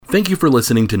Thank you for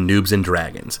listening to Noobs and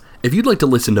Dragons. If you'd like to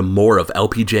listen to more of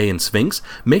LPJ and Sphinx,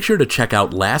 make sure to check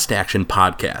out Last Action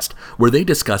Podcast, where they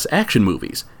discuss action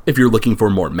movies. If you're looking for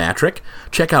more Matrick,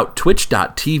 check out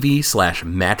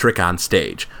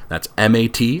twitch.tv/MatrickOnStage. That's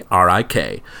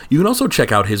MATRIK. You can also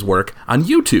check out his work on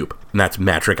YouTube, and that's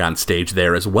Matrick on Stage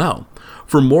there as well.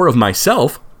 For more of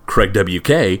myself, Craig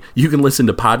WK, you can listen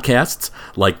to podcasts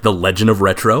like The Legend of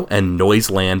Retro and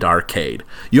Noiseland Arcade.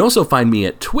 You also find me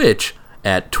at Twitch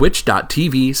at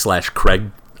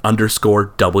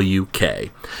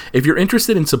twitch.tv/Craig_WK. If you're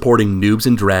interested in supporting Noobs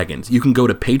and Dragons, you can go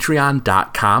to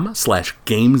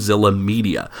patreon.com/Gamezilla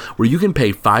Media, where you can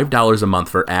pay $5 a month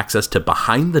for access to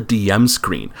Behind the DM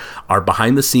Screen, our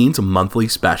behind-the-scenes monthly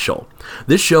special.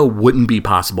 This show wouldn't be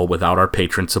possible without our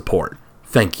patron support.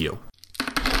 Thank you.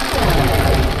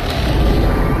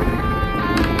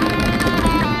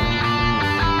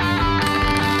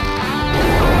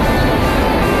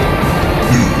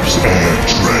 And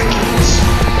Dragons.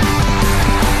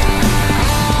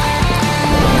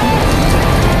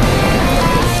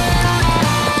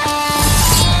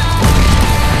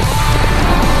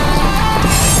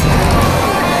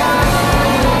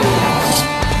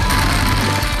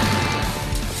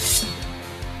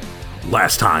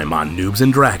 Last time on Noobs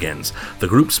and Dragons, the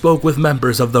group spoke with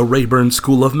members of the Rayburn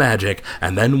School of Magic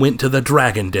and then went to the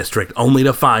Dragon District only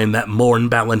to find that Morn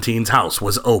Ballantyne's house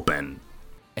was open.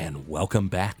 And welcome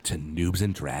back to Noobs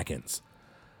and Dragons.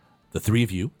 The three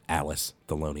of you, Alice,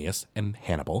 Thelonious, and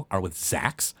Hannibal, are with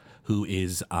Zax, who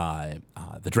is the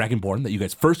Dragonborn that you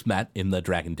guys first met in the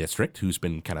Dragon District, who's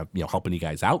been kind of helping you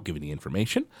guys out, giving the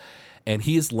information. And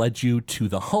he has led you to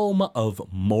the home of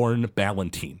Morn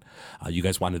Ballantyne. You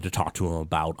guys wanted to talk to him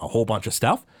about a whole bunch of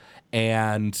stuff.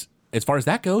 And as far as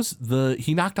that goes,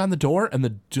 he knocked on the door, and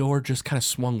the door just kind of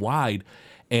swung wide.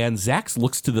 And Zax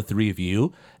looks to the three of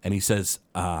you, and he says,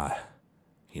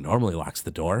 he normally locks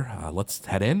the door. Let's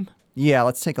head in. Yeah,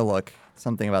 let's take a look.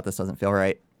 Something about this doesn't feel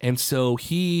right. And so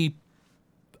he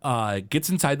gets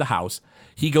inside the house.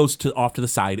 He goes off to the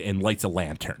side and lights a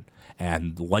lantern,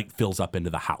 and the light fills up into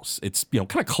the house. It's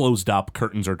kind of closed up.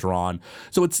 Curtains are drawn.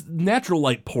 So it's natural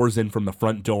light pours in from the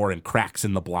front door and cracks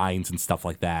in the blinds and stuff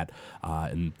like that,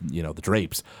 and the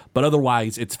drapes. But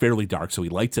otherwise, it's fairly dark, so he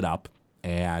lights it up.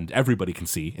 And everybody can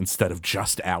see instead of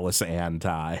just Alice and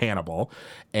Hannibal.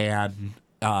 And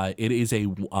it is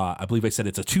I believe I said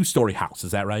it's a 2-story house. Is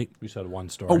that right? You said 1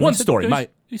 story. Oh, 1 story.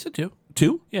 You said 2.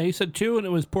 2? Yeah, you said 2, and it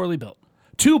was poorly built.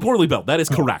 2 poorly built. That is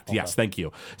correct. Okay. Yes, thank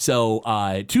you. So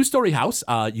 2-story house.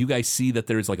 You guys see that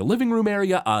there's like a living room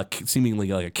area, seemingly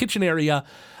like a kitchen area,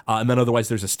 and then otherwise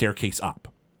there's a staircase up.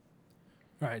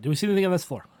 All right. Do we see anything on this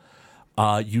floor?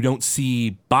 You don't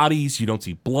see bodies, you don't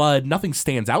see blood, nothing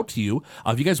stands out to you.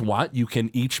 If you guys want, you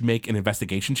can each make an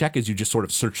investigation check as you just sort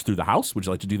of search through the house. Would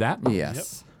you like to do that?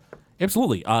 Yes. Yep.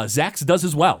 Absolutely. Zax does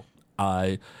as well.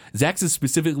 Zax is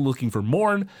specifically looking for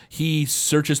Morn. He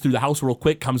searches through the house real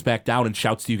quick, comes back down, and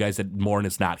shouts to you guys that Morn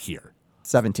is not here.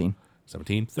 17.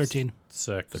 17? 13.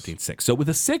 6. 13, 6. So with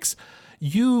a 6,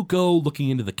 you go looking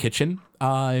into the kitchen,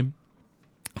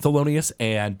 Thelonious,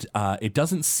 and it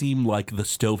doesn't seem like the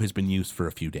stove has been used for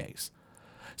a few days.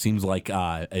 Seems like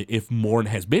if Morn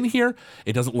has been here,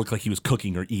 it doesn't look like he was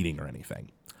cooking or eating or anything.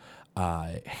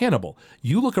 Hannibal,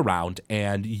 you look around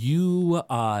and you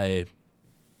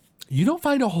don't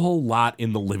find a whole lot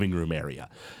in the living room area.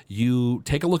 You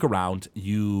take a look around,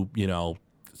 you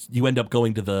end up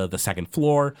going to the second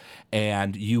floor,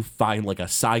 and you find like a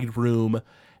side room.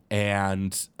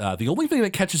 And the only thing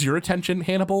that catches your attention,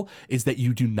 Hannibal, is that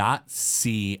you do not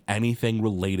see anything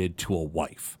related to a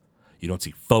wife. You don't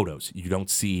see photos. You don't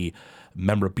see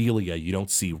memorabilia. You don't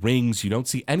see rings. You don't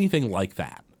see anything like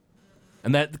that.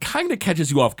 And that kind of catches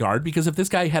you off guard, because if this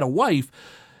guy had a wife,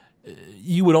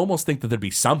 you would almost think that there'd be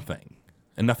something,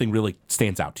 and nothing really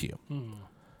stands out to you.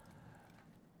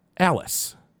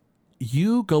 Alice,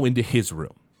 you go into his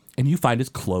room. And you find his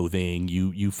clothing,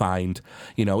 you find,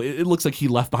 it looks like he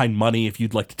left behind money if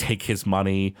you'd like to take his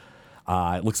money.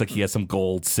 It looks like he has some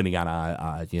gold sitting on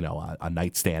a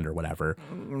nightstand or whatever.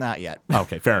 Not yet.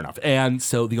 Okay, fair enough. And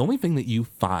so the only thing that you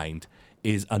find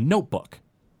is a notebook.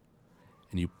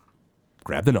 And you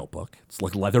grab the notebook. It's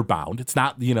like leather bound. It's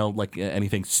not, like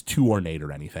anything too ornate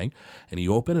or anything. And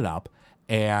you open it up,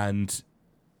 and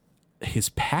his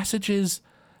passages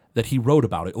that he wrote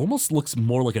about, it almost looks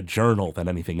more like a journal than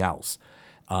anything else.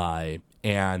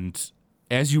 And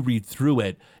as you read through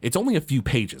it, it's only a few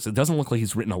pages. It doesn't look like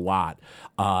he's written a lot.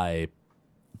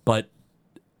 But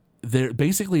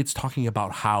basically it's talking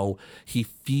about how he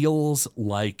feels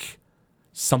like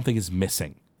something is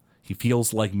missing. He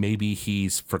feels like maybe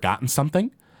he's forgotten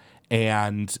something.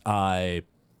 And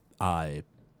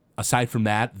aside from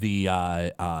that,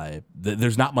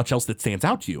 there's not much else that stands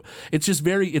out to you. It's just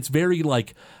very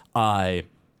like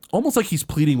almost like he's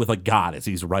pleading with like God as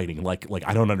he's writing. Like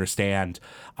I don't understand.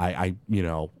 I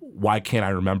why can't I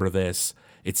remember this?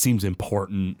 It seems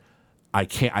important. I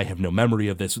have no memory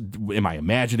of this. Am I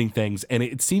imagining things? And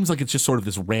it seems like it's just sort of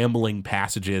this rambling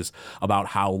passages about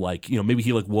how maybe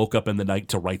he woke up in the night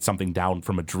to write something down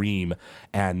from a dream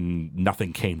and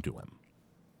nothing came to him.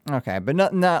 Okay, but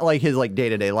not like his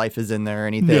day-to-day life is in there or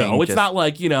anything. No, it's not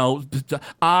like,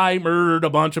 I murdered a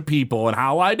bunch of people and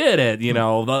how I did it,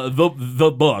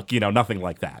 the book, nothing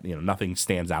like that. Nothing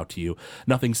stands out to you.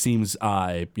 Nothing seems,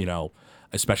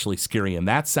 especially scary in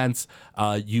that sense.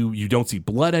 You don't see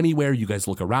blood anywhere. You guys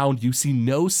look around. You see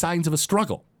no signs of a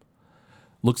struggle.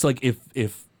 Looks like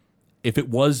if it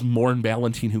was Morn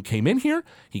Valentine who came in here,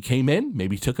 he came in,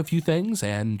 maybe took a few things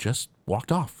and just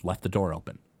walked off, left the door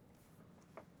open.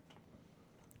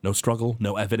 No struggle,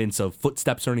 no evidence of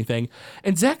footsteps or anything.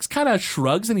 And Zach kind of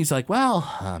shrugs and he's like,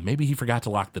 well, maybe he forgot to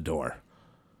lock the door.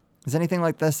 Has anything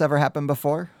like this ever happened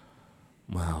before?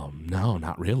 Well, no,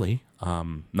 not really.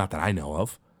 Not that I know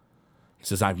of. He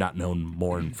says, I've not known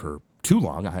Morn for too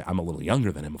long. I'm a little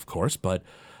younger than him, of course, but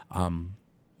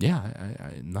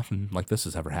nothing like this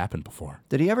has ever happened before.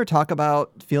 Did he ever talk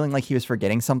about feeling like he was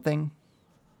forgetting something?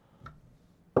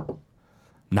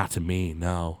 Not to me,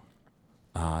 no.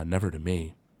 Never to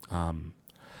me.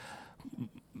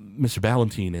 Mr.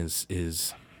 Valentine is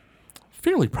a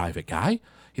fairly private guy.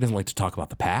 He doesn't like to talk about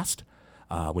the past.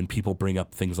 When people bring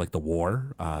up things like the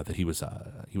war, that he was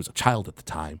a child at the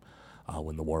time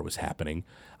when the war was happening,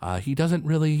 he doesn't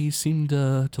really seem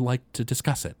to like to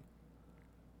discuss it.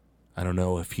 I don't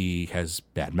know if he has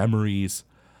bad memories,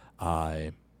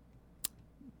 but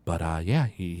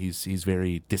he's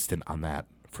very distant on that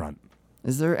front.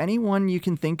 Is there anyone you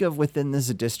can think of within this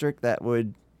district that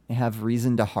would have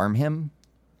reason to harm him?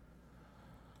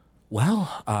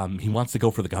 Well, he wants to go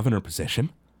for the governor position.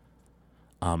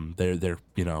 I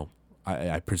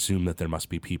presume that there must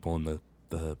be people in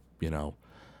the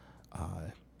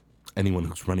anyone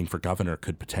who's running for governor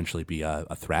could potentially be a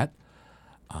threat.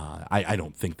 I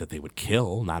don't think that they would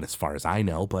kill, not as far as I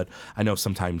know, but I know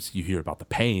sometimes you hear about the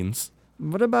pains.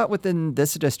 What about within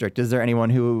this district? Is there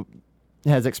anyone who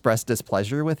has expressed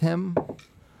displeasure with him?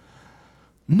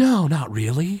 No, not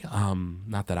really.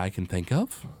 Not that I can think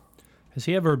of. Has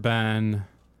he ever been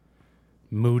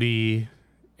moody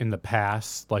in the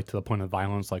past, to the point of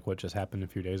violence, like what just happened a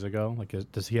few days ago?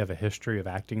 Does he have a history of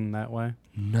acting that way?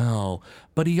 No,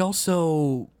 but he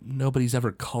also, nobody's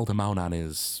ever called him out on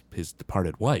his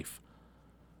departed wife.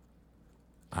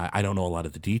 I don't know a lot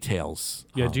of the details.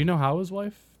 Yeah, do you know how his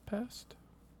wife passed?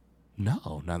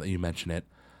 No, now that you mention it.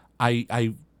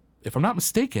 I if I'm not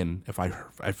mistaken, if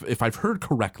I've heard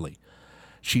correctly,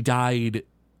 she died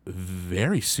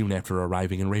very soon after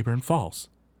arriving in Rayburn Falls.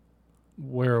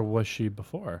 Where was she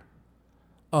before?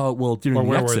 Well, during or the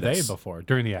where Exodus. were they before?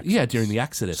 During the Exodus? Yeah, during the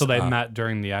Exodus. So they met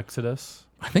during the Exodus?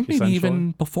 I think maybe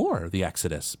even before the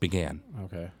Exodus began.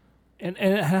 Okay. And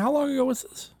how long ago was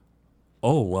this?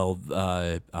 Oh, well,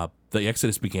 the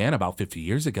Exodus began about 50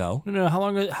 years ago. No, how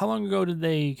long ago did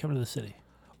they come to the city?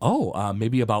 Oh,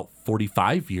 maybe about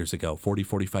 45 years ago,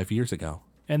 45 years ago.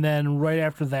 And then right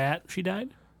after that, she died?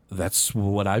 That's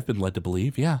what I've been led to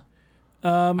believe, yeah.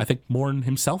 I think Morn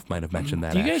himself might have mentioned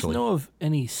that, Do you guys actually. know of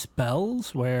any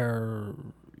spells where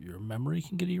your memory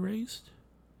can get erased?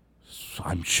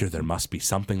 I'm sure there must be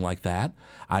something like that.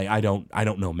 I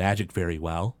don't know magic very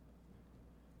well.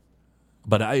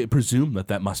 But I presume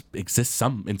that must exist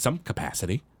in some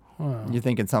capacity. You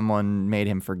thinking someone made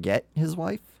him forget his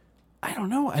wife? I don't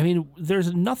know. I mean,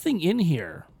 there's nothing in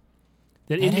here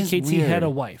that That is indicates he had a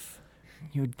weird. wife.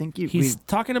 You would think He's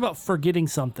talking about forgetting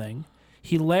something.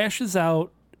 He lashes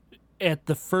out at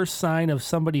the first sign of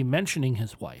somebody mentioning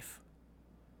his wife.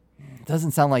 It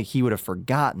doesn't sound like he would have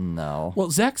forgotten, though.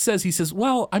 Well, Zach says,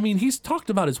 well, I mean, he's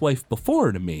talked about his wife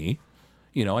before to me.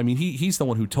 I mean, he's the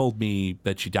one who told me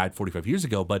that she died 45 years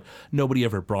ago, but nobody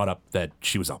ever brought up that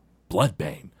she was a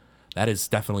bloodbane. That is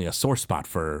definitely a sore spot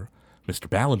for Mr.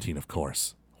 Valentine, of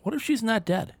course. What if she's not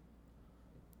dead?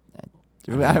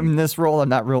 I'm in this role. I'm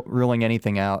not ruling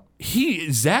anything out.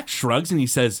 Zach shrugs and he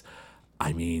says,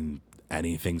 I mean,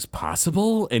 anything's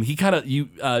possible. And he kind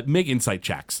of, make insight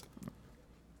checks.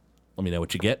 Let me know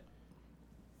what you get.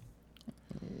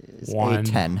 It's One. a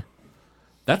 10.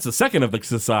 That's the second of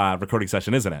this recording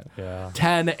session, isn't it? Yeah.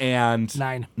 10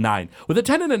 and 9. With a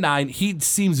 10 and a 9, he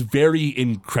seems very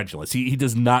incredulous. He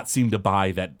does not seem to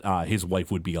buy that his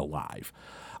wife would be alive.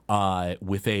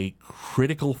 With a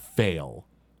critical fail,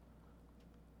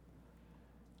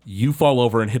 You fall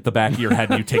over and hit the back of your head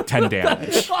and you take 10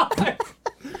 damage.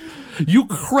 You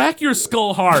crack your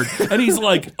skull hard, and he's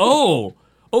like, oh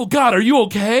God, are you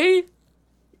okay?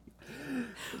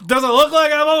 Does it look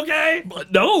like I'm okay?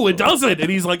 But no, it doesn't. And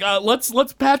he's like, let's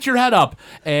patch your head up.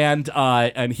 And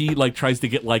he like tries to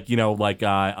get like,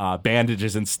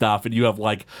 bandages and stuff. And you have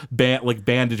like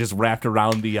bandages wrapped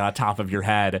around the top of your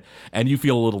head, and you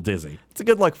feel a little dizzy. It's a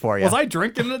good look for you. Was I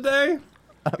drinking today?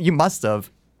 You must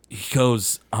have. He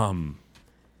goes,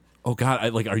 oh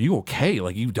God, are you okay?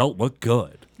 Like, you don't look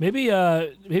good. Maybe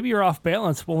you're off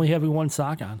balance, only having one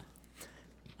sock on.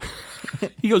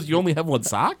 He goes, you only have one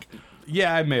sock?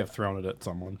 Yeah, I may have thrown it at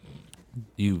someone.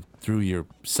 You threw your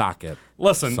sock at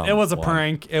Listen, it was a someone.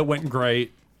 prank. It went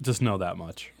great. Just know that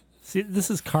much. See, this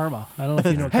is karma. I don't know if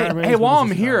you know what Hey, karma hey, is, but while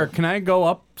this I'm is here, karma. can I go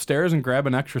upstairs and grab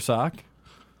an extra sock?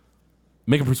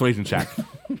 Make a persuasion check.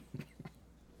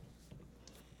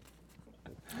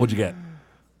 What'd you get?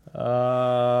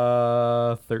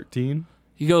 13.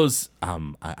 He goes,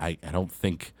 I don't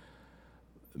think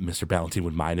Mr. Ballantine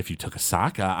would mind if you took a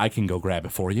sock. I can go grab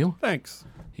it for you. Thanks.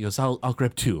 He goes, I'll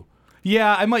grab 2.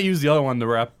 Yeah, I might use the other one to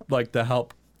wrap, to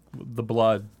help the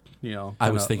blood. I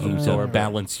was thinking to absorb it.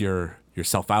 balance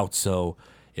yourself out, so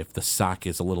if the sock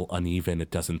is a little uneven, it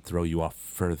doesn't throw you off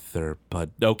further. But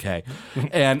okay.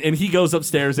 and he goes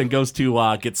upstairs and goes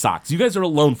to get socks. You guys are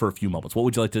alone for a few moments. What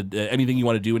would you like to? Anything you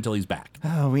want to do until he's back?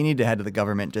 Oh, we need to head to the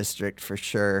government district for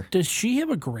sure. Does she have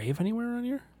a grave anywhere around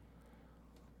here?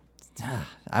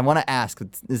 I want to ask.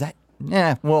 Is that?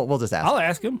 Yeah, we'll just ask. I'll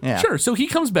ask him. Yeah. Sure. So he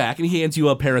comes back and he hands you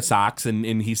a pair of socks and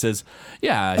he says,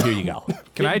 "Yeah, here you go."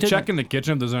 Can I Did- check in the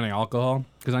kitchen if there's any alcohol?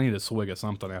 Because I need a swig of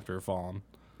something after falling.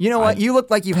 You know what? You look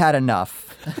like you've had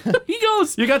enough. He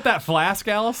goes. You got that flask,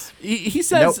 Alice? He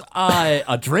says, Nope.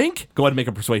 "A drink." Go ahead and make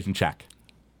a persuasion check.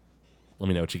 Let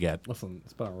me know what you get. Listen,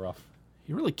 it's been rough.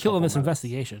 You're really killing this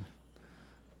investigation.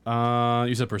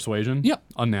 You said persuasion? Yep.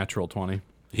 Unnatural 20.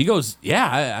 He goes,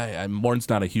 "Yeah, Morn's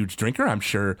not a huge drinker. I'm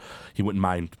sure he wouldn't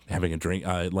mind having a drink,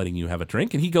 letting you have a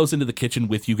drink." And he goes into the kitchen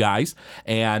with you guys,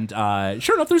 and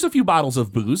sure enough, there's a few bottles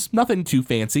of booze, nothing too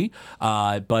fancy,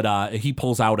 but he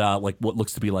pulls out what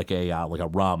looks to be like a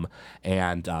rum,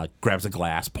 and grabs a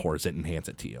glass, pours it, and hands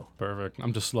it to you. Perfect.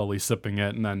 I'm just slowly sipping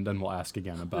it, and then we'll ask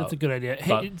again about, That's a good idea.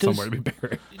 about Hey, somewhere to be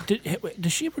buried.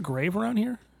 does she have a grave around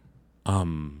here?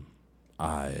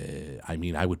 I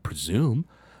mean, I would presume.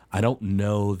 I don't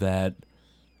know that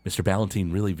Mr.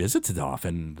 Ballantine really visits it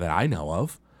often that I know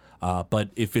of. But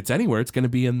if it's anywhere, it's going to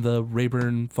be in the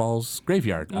Rayburn Falls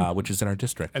graveyard, which is in our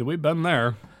district. And we've been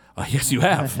there. Yes, you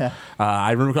have.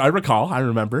 I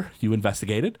remember you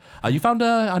investigated. You found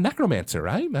a necromancer,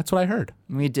 right? That's what I heard.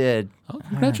 We did. Oh,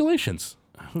 congratulations.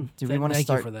 Do we want to Thank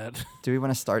start? you for that. Do we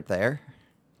want to start there?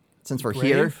 Since we're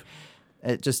here,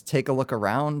 Grave? just take a look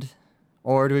around,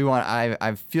 or do we want?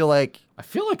 I feel like. I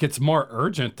feel like it's more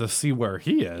urgent to see where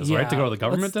he is, right? To go to the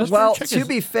government Let's- district? Well, check to his-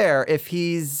 be fair,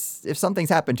 if something's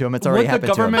happened to him, it's already Would the happened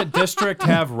to him. government district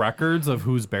have records of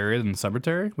who's buried in the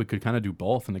cemetery? We could kind of do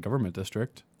both in the government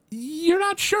district. You're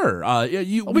not sure.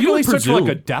 You We could at would least search for presume,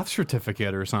 like a death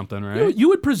certificate or something, right? you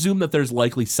would presume that there's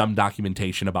likely some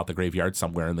documentation about the graveyard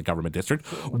somewhere in the government district.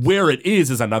 Where it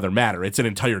is another matter. It's an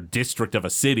entire district of a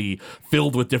city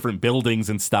filled with different buildings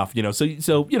and stuff.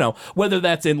 So whether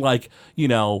that's in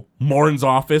Morn's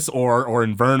office or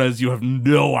in Verna's, you have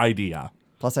no idea.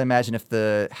 Plus, I imagine if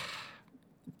the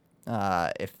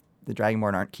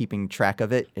Dragonborn aren't keeping track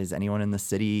of it, is anyone in the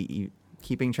city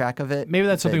keeping track of it? Maybe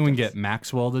that's something we can They- get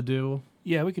Maxwell to do.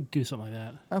 Yeah, we could do something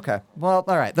like that. Okay. Well,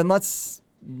 all right. Then let's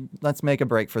make a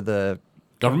break for the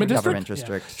Government district?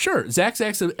 district. Sure. Zach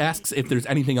asks if there's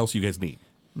anything else you guys need.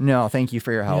 No, thank you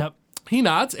for your help. Yep. He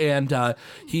nods, and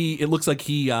it looks like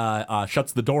he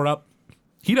shuts the door up.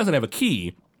 He doesn't have a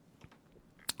key,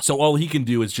 so all he can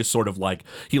do is just sort of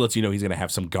he lets you know he's going to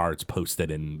have some guards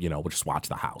posted, and we'll just watch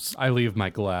the house. I leave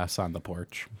my glass on the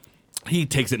porch. He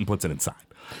takes it and puts it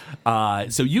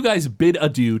inside. So you guys bid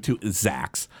adieu to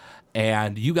Zach's,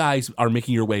 and you guys are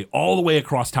making your way all the way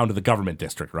across town to the government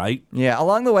district, right? Yeah.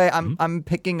 Along the way, I'm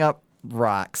picking up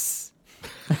rocks,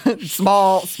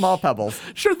 small pebbles.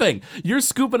 Sure thing. You're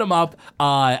scooping them up.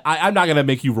 I'm not going to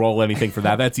make you roll anything for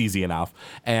that. That's easy enough.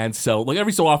 And so,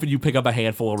 every so often, you pick up a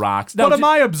handful of rocks. Now, But am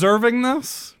I observing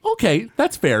this? Okay,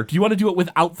 that's fair. Do you want to do it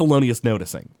without Thelonious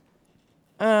noticing?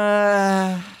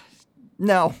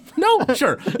 No. No,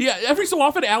 sure. Yeah, every so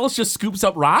often, Alice just scoops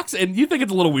up rocks, and you think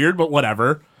it's a little weird, but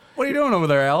whatever. What are you doing over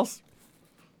there, Alice?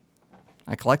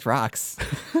 I collect rocks.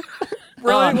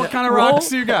 Really? What kind of roll- rocks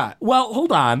do you got? Well,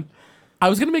 hold on. I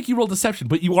was going to make you roll deception,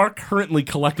 but you are currently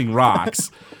collecting rocks.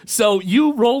 So you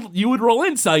would roll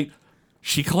insight.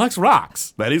 She collects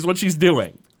rocks. That is what she's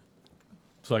doing.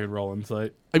 so I could roll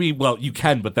insight. I mean, well, you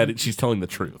can, but then she's telling the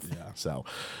truth. Yeah. So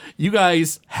you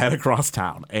guys head across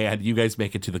town and you guys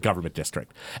make it to the government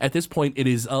district. At this point, it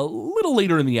is a little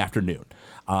later in the afternoon.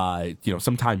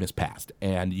 Some time has passed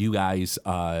and you guys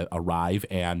arrive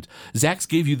and Zax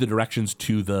gave you the directions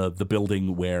to the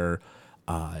building where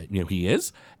he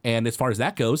is. And as far as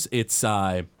that goes, it's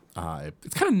kind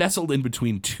of nestled in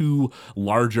between two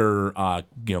larger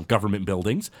government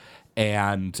buildings.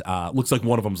 And looks like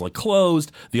one of them's like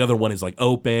closed, the other one is like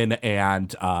open,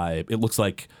 and it looks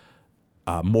like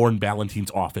Morn Ballantyne's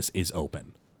office is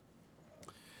open.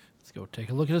 Let's go take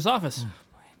a look at his office.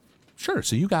 Sure.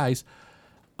 So you guys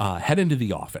head into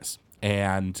the office,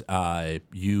 and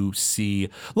you see,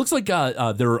 looks like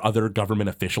there are other government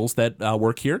officials that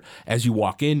work here. As you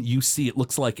walk in, you see it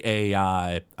looks like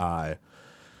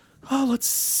let's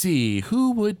see,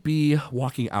 who would be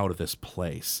walking out of this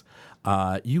place?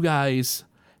 You guys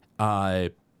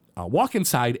walk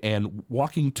inside, and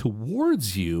walking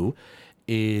towards you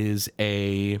is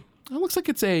it looks like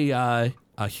it's a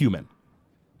human.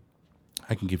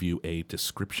 I can give you a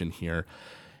description here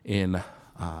in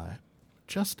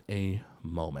just a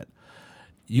moment.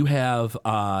 You have,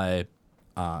 let's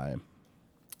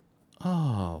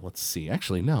see.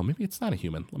 Actually, no, maybe it's not a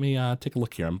human. Let me take a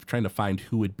look here. I'm trying to find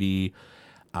who would be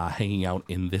hanging out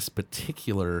in this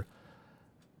particular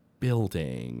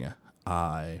building.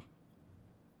 And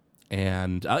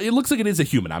it looks like it is a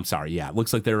human. I'm sorry. Yeah, it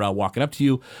looks like they're walking up to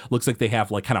you. Looks like they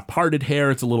have like kind of parted hair.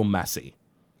 It's a little messy.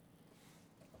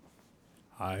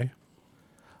 Hi.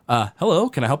 Hello,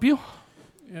 can I help you?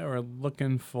 Yeah, we're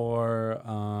looking for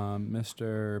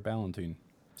Mr. Ballantine.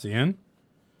 Is he in?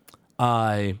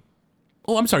 I'm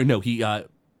sorry. No, he.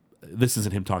 This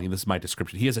isn't him talking. This is my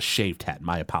description. He has a shaved head.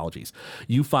 My apologies.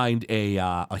 You find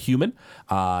a human.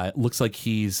 Looks like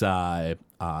he's got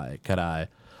a.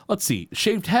 Let's see,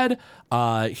 shaved head.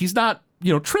 He's not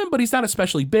trim, but he's not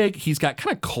especially big. He's got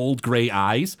kind of cold gray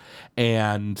eyes,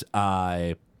 and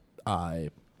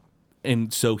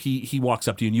so he walks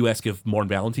up to you and you ask if Morn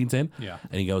Ballantyne's in. Yeah.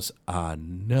 And he goes,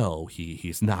 no,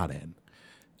 he's not in.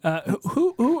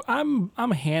 Who?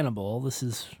 I'm Hannibal. This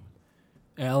is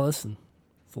Alice and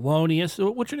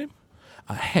Thelonious. What's your name?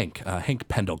 Hank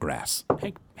Pendelgrass.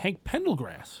 Hank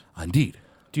Pendelgrass. Indeed.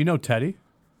 Do you know Teddy?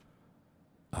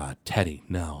 Teddy.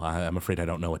 No, I'm afraid I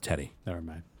don't know a Teddy. Never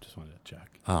mind. Just wanted to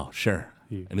check. Oh, sure.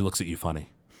 And he looks at you funny.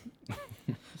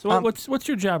 So what's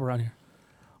your job around here?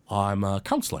 I'm a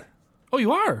counselor. Oh,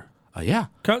 you are? Yeah.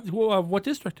 What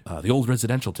district? The old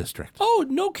residential district. Oh,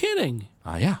 no kidding.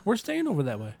 Yeah. We're staying over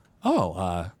that way.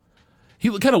 Oh, he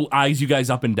kind of eyes you guys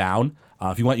up and down.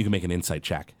 If you want, you can make an insight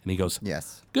check. And he goes,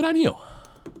 Yes. good on you.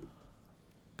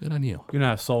 Good on you. You're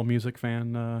not a soul music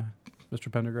fan, Mr.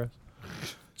 Pendergrass?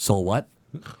 Soul what?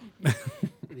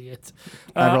 Idiot.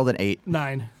 I rolled an 8.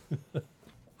 9.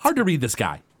 Hard to read this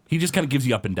guy. He just kind of gives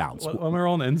you up and downs. What am I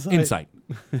rolling insight? Insight.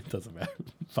 It doesn't matter.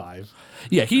 5.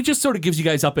 Yeah, he just sort of gives you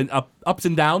guys ups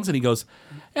and downs, and he goes,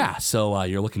 yeah, so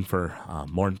you're looking for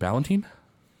Morn Ballantine?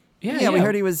 Yeah, we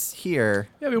heard he was here.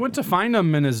 Yeah, we went to find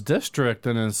him in his district,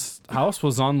 and his house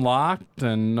was unlocked,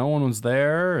 and no one was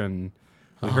there, and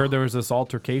we heard there was this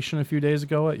altercation a few days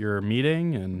ago at your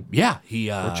meeting, and Yeah, he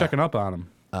we're checking up on him.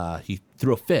 he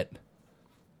threw a fit.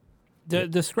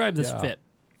 Describe this fit.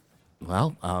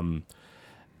 Well,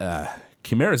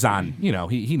 Chimerazon,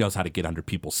 he knows how to get under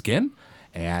people's skin,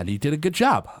 and he did a good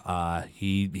job.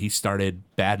 He started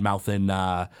bad-mouthing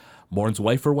Morn's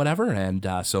wife or whatever, and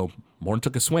so Morn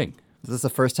took a swing. Is this the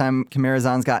first time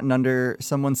Chimerazon's gotten under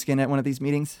someone's skin at one of these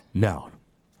meetings? No,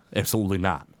 absolutely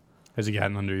not. Has he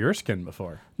gotten under your skin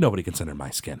before? Nobody gets under my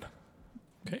skin.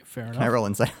 Okay, fair enough. Can I roll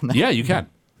insight on that? Yeah, you can.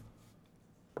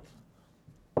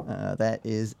 That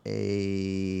is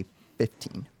a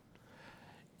 15.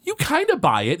 You kind of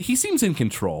buy it. He seems in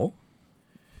control.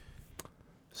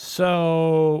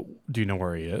 So, do you know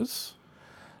where he is?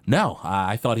 No,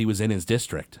 I thought he was in his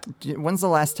district. When's the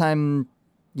last time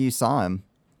you saw him?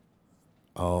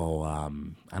 Oh,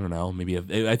 I don't know. Maybe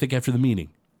I think after the meeting.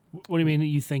 What do you mean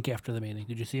you think after the meeting?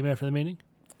 Did you see him after the meeting?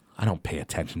 I don't pay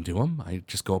attention to him. I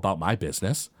just go about my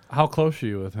business. How close are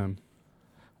you with him?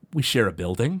 We share a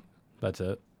building. That's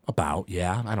it.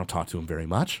 Yeah. I don't talk to him very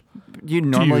much. Do you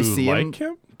normally do you see like him?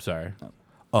 him? Sorry.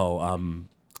 Oh,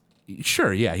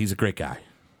 sure. Yeah, he's a great guy.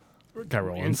 Can I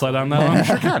roll insight on that one?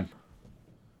 Sure can.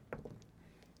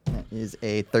 That is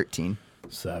a 13.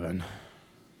 7.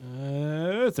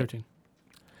 13.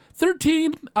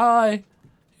 13. Yeah,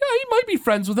 he might be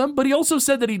friends with him, but he also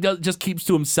said that he just keeps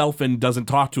to himself and doesn't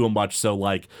talk to him much. So,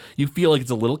 like, you feel like it's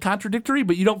a little contradictory,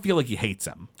 but you don't feel like he hates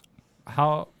him.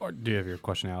 Or do you have your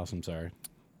question, Alice? I'm sorry.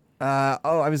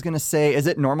 I was going to say, is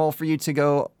it normal for you to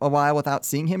go a while without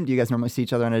seeing him? Do you guys normally see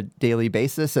each other on a daily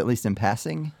basis, at least in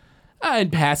passing?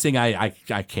 In passing, I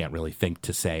can't really think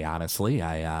to say, honestly.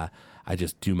 I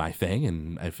just do my thing,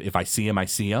 and if I see him, I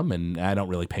see him, and I don't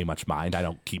really pay much mind. I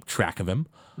don't keep track of him.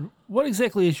 What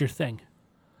exactly is your thing?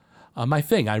 My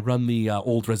thing, I run the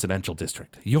old residential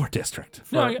district, your district.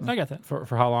 No, I got that. For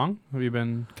how long have you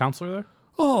been counselor there?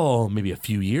 Oh, maybe a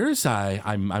few years.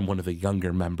 I'm one of the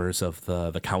younger members of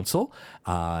the council.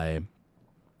 I've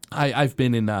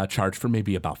been in charge for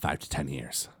maybe about 5 to 10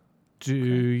 years. Do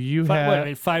you have...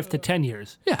 Wait, 5 to 10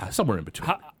 years. Yeah, somewhere in between.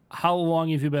 How long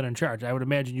have you been in charge? I would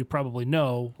imagine you probably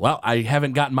know. Well, I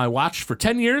haven't gotten my watch for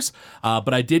 10 years,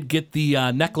 but I did get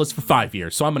the necklace for 5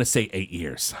 years, so I'm going to say 8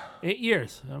 years. 8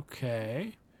 years.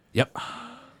 Okay. Yep.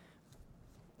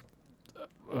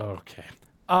 Okay.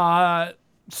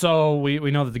 So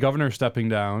we know that the governor's stepping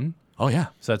down. Oh, yeah.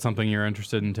 Is that something you're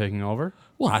interested in taking over?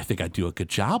 Well, I think I do a good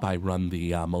job. I run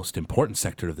the most important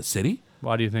sector of the city.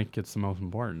 Why do you think it's the most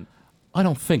important? I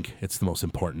don't think it's the most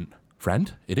important,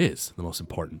 friend. It is the most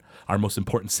important. Our most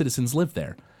important citizens live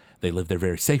there. They live there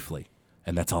very safely,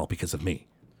 and that's all because of me.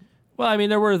 Well, I mean,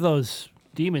 there were those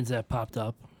demons that popped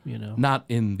up, you know. Not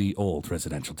in the old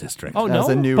residential district. Oh, That was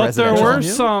no? a new But there residential. were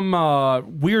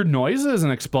some weird noises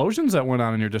and explosions that went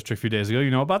on in your district a few days ago.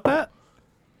 You know about that?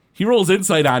 He rolls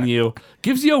insight on you,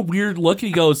 gives you a weird look, and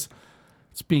he goes,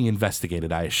 "It's being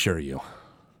investigated, I assure you.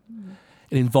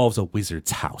 It involves a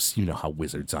wizard's house. You know how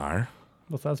wizards are.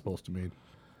 What's that supposed to mean?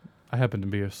 I happen to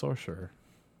be a sorcerer.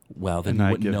 Well, then And you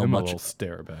I wouldn't give know him a much." little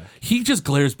stare back. He just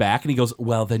glares back, and he goes,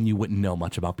 "Well, then you wouldn't know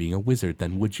much about being a wizard,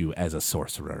 then would you, as a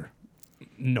sorcerer?"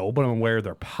 No, but I'm aware of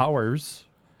their powers.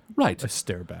 Right. I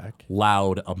stare back.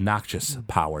 Loud, obnoxious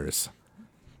powers.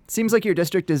 Seems like your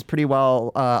district is pretty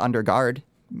well under guard.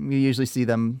 You usually see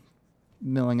them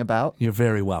milling about. You're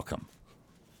very welcome.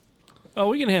 Oh,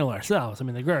 we can handle ourselves. I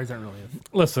mean, the guards aren't really.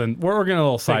 Listen, we're getting a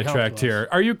little Big help sidetracked to us. here.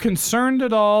 Are you concerned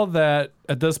at all that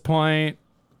at this point,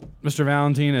 Mr.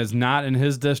 Valentine is not in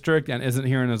his district and isn't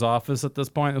here in his office at this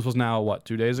point? This was now,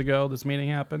 2 days ago this meeting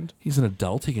happened? He's an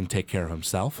adult. He can take care of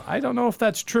himself. I don't know if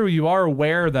that's true. You are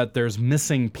aware that there's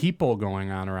missing people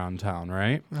going on around town,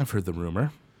 right? I've heard the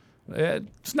rumor.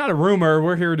 It's not a rumor.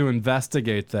 We're here to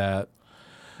investigate that.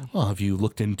 Well, have you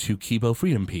looked into Kibo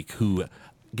Freedom Peak, who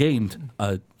gained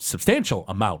a substantial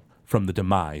amount from the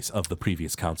demise of the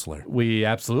previous counselor? We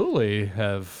absolutely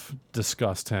have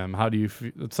discussed him. How do you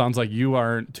feel? It sounds like you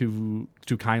aren't too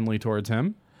kindly towards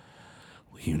him.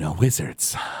 You know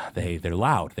wizards. They're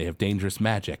loud. They have dangerous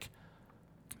magic.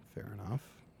 Fair enough.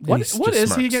 And What he is just he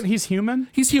smirks. again? He's human?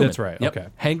 He's human. That's right. Yep. Okay.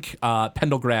 Hank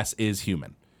Pendelgrass is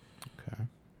human. Okay.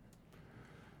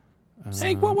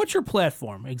 Hank, what's your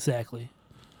platform exactly?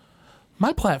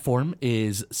 My platform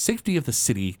is safety of the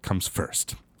city comes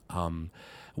first.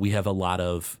 We have a lot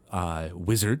of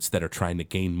wizards that are trying to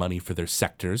gain money for their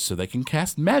sectors so they can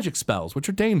cast magic spells, which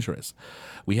are dangerous.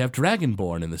 We have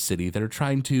Dragonborn in the city that are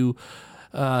trying to,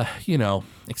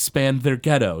 expand their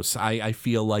ghettos. I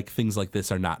feel like things like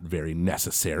this are not very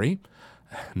necessary.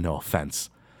 No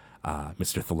offense,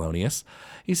 Mr. Thelonious.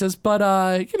 He says, but,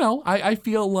 I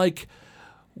feel like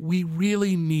we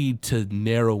really need to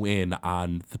narrow in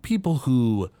on the people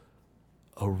who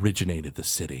originated the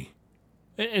city.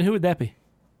 And who would that be?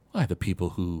 Why, the people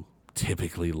who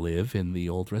typically live in the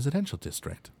old residential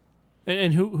district.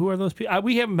 And who are those people?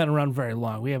 We haven't been around very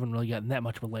long. We haven't really gotten that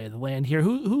much of a lay of the land here.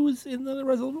 Who's in the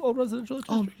old residential district?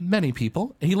 Oh, many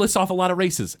people. He lists off a lot of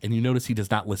races, and you notice he does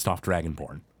not list off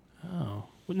Dragonborn. Oh.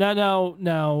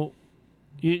 Now,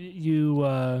 you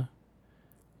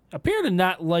appear to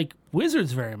not like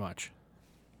wizards very much.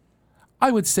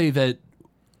 I would say that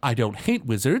I don't hate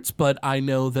wizards, but I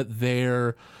know that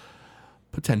they're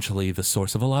potentially the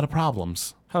source of a lot of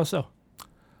problems. How so?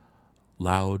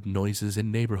 Loud noises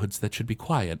in neighborhoods that should be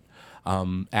quiet.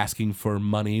 Asking for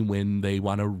money when they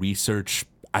want to research,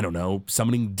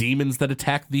 summoning demons that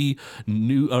attack the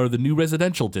new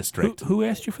residential district. Who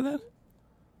asked you for that?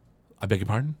 I beg your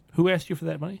pardon? Who asked you for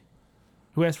that money?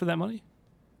 Who asked for that money?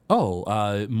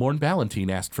 Oh, Morn Valentine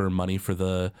asked for money for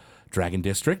the Dragon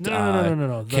District.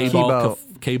 No. K-Ball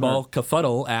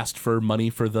Kafuddle asked for money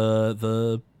for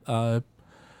the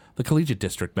Collegiate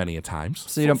District many a times.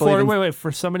 So you don't believe in... Wait,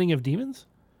 for summoning of demons?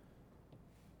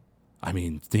 I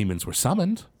mean, demons were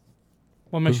summoned.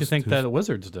 What makes you think that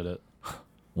wizards did it?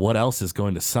 What else is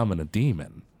going to summon a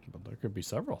demon? But there could be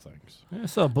several things. I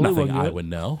saw a bullywug. Nothing I would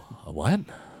know. A what?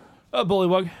 A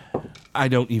bullywug. I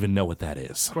don't even know what that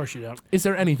is. Of course you don't. Is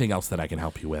there anything else that I can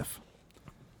help you with?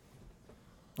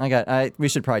 We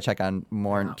should probably check on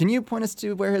Morn. Can you point us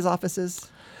to where his office is?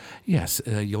 Yes,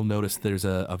 you'll notice there's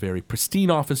a very pristine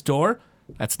office door.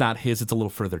 That's not his. It's a little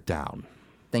further down.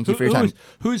 Thank you for your time.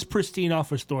 Who's pristine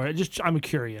office door? I'm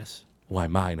curious. Why,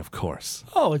 mine, of course.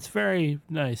 Oh, it's very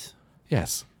nice.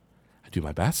 Yes, I do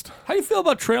my best. How do you feel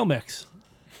about trail mix?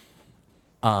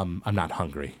 I'm not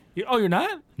hungry. You're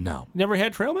not? No, Never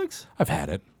had trail mix? I've had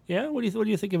it. Yeah. What do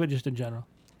you think of it just in general?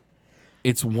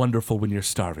 It's wonderful when you're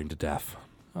starving to death.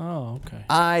 Oh, okay.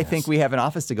 I think we have an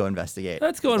office to go investigate.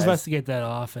 Let's go investigate that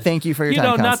office. Thank you for your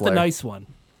time, not the counselor. nice one.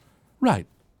 Right.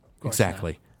 course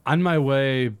Exactly. On my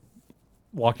way,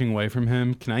 walking away from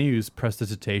him, can I use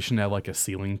prestidigitation to have like a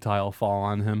ceiling tile fall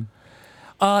on him?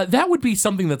 That would be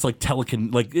something that's like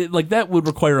like that would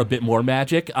require a bit more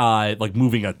magic, like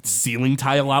moving a ceiling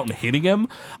tile out and hitting him.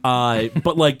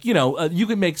 But like, you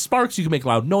can make sparks, you can make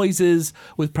loud noises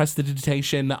with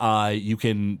prestidigitation. You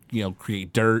can,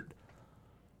 create dirt.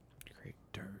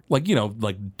 Like,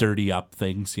 like dirty up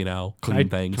things, clean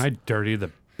things. Can I dirty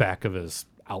the back of his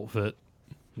outfit?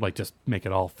 Like just make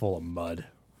it all full of mud.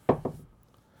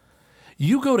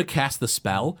 You go to cast the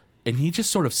spell, and he just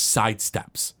sort of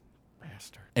sidesteps.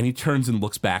 Bastard. And he turns and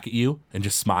looks back at you and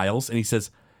just smiles, and he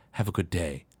says, "Have a good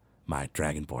day, my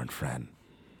dragonborn friend."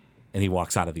 And he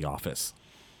walks out of the office.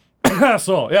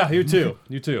 So, yeah, you too.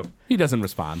 You too. He doesn't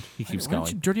respond. He keeps Why don't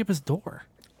you going. dirty up his door?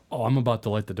 Oh, I'm about to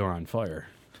light the door on fire.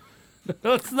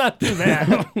 Let's not do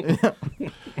that.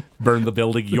 Burn the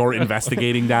building you're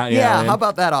investigating down. Yeah, how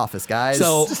about that office, guys?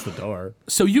 So, Just the door.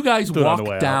 so you guys it on the walk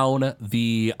way out. down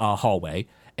the hallway,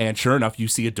 and sure enough, you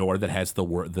see a door that has the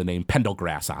name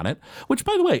Pendelgrass on it. Which,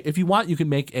 by the way, if you want, you can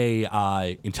make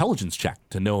a intelligence check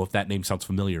to know if that name sounds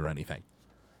familiar or anything.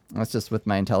 That's just with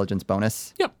my intelligence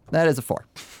bonus. Yep, That is a 4.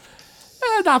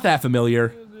 not that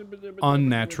familiar.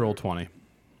 Unnatural 20.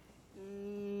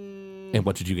 And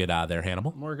what did you get out of there,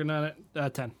 Hannibal? I'm working on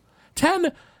it. 10.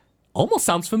 10 almost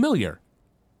sounds familiar.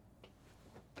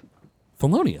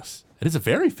 Thelonious. It is a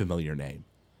very familiar name.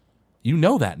 You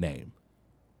know that name.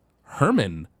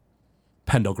 Herman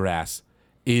Pendelgrass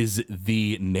is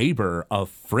the neighbor of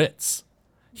Fritz.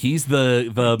 He's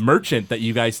the merchant that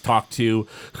you guys talked to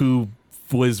who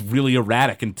was really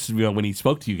erratic and when he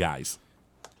spoke to you guys.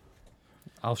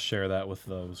 I'll share that with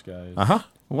those guys. Uh-huh.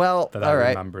 Well, That all I right.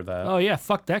 remember that. Oh, yeah.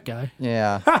 Fuck that guy.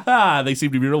 Yeah. Ha! They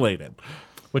seem to be related.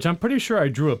 Which I'm pretty sure I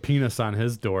drew a penis on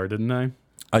his door, didn't I?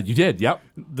 You did, yep.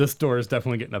 This door is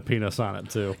definitely getting a penis on it,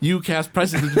 too. You cast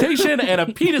prestidigitation and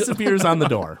a penis appears on the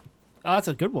door. Oh, that's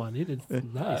a good one. He did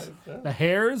nice. The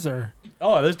hairs or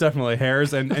Oh, there's definitely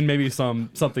hairs and maybe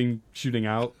something shooting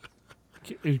out.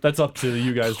 That's up to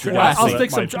you guys. to Well,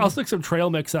 guess. I'll stick some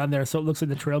trail mix on there so it looks like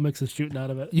the trail mix is shooting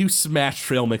out of it. You smash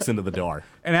trail mix into the door.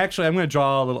 And actually, I'm going to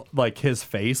draw a little, like, his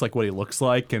face, like what he looks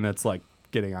like, and it's, like,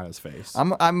 getting on his face.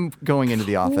 I'm going into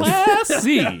the office. Let's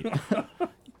see.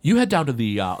 You head down to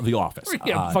the office.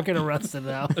 I'm fucking arrested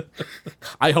now.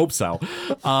 I hope so.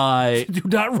 Do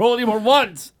not roll anymore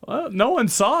once. Well, no one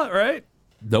saw it, right?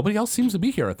 Nobody else seems to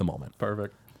be here at the moment.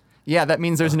 Perfect. Yeah, that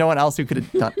means there's no one else who could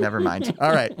have done. Never mind. All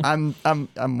right, I'm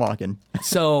walking.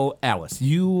 So, Alice,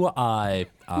 you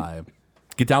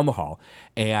get down the hall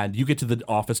and you get to the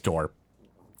office door.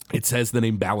 It says the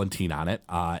name Ballantine on it,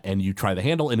 and you try the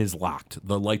handle and it's locked.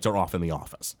 The lights are off in the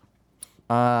office. Pick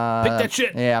that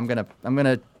shit. Yeah, I'm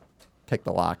gonna pick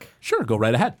the lock. Sure, go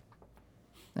right ahead.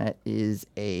 That is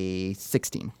a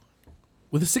 16.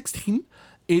 With a 16,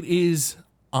 it is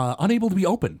unable to be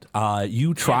opened.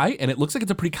 You try, and it looks like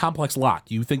it's a pretty complex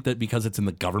lock. You think that because it's in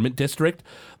the government district,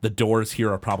 the doors here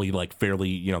are probably like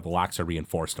fairly, the locks are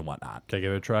reinforced and whatnot. Can I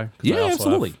give it a try? 'Cause I Yeah, also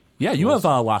absolutely. have Yeah, you have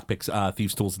tools, lockpicks,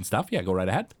 thieves' tools and stuff. Yeah, go right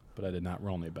ahead. But I did not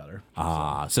roll any better.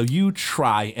 So you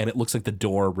try, and it looks like the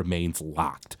door remains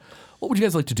locked. What would you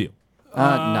guys like to do?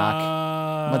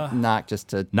 Knock. Let knock just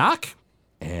to. Knock,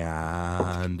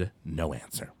 and no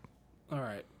answer. All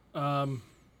right.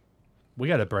 We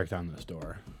got to break down this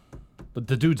door. But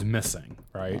the dude's missing,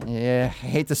 right? Yeah, I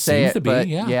hate to say Seems it, to be, but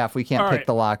yeah. if we can't All pick right.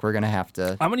 the lock, we're gonna have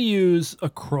to. I'm going to use a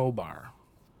crowbar.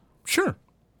 Sure.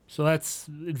 So that's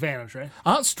advantage, right?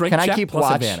 Strength Can I check keep plus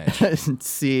watch advantage. and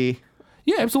see?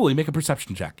 Yeah, absolutely. Make a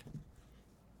perception check.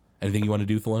 Anything you want to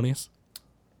do, Thelonious?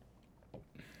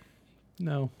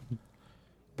 No.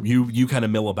 You kind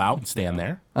of mill about and stand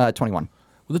there. 21.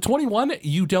 With a 21,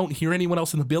 you don't hear anyone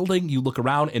else in the building. You look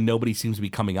around, and nobody seems to be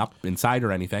coming up inside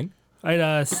or anything. I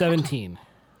had 17.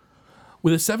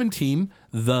 With a 17,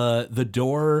 the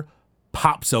door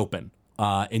pops open,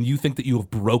 and you think that you have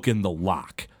broken the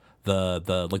lock.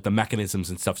 The mechanisms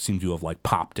and stuff seem to have like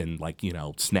popped and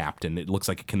snapped, and it looks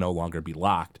like it can no longer be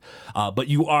locked. But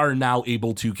you are now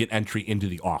able to get entry into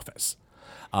the office.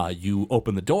 You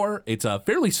open the door. It's a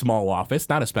fairly small office,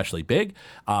 not especially big.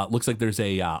 Looks like there's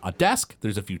a desk.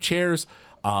 There's a few chairs.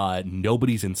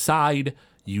 Nobody's inside.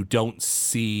 You don't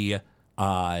see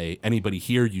anybody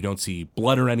here. You don't see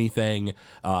blood or anything.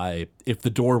 If the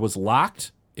door was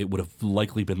locked, it would have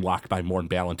likely been locked by Morn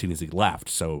Ballantine as he left.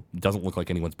 So it doesn't look like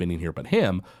anyone's been in here but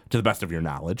him, to the best of your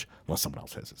knowledge, unless someone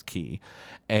else has his key.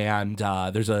 And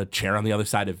there's a chair on the other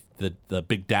side of the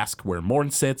big desk where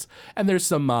Morn sits, and there's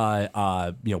some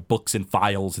books and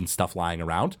files and stuff lying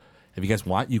around. If you guys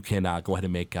want, you can go ahead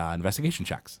and make investigation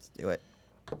checks. Let's do it.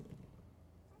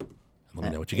 Let me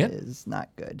know what you get. That is not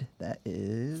good. That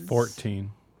is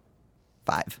 14.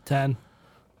 5. 10.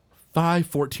 5,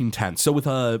 14, 10. So with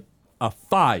a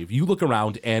 5, you look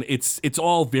around and it's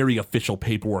all very official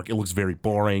paperwork. It looks very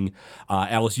boring.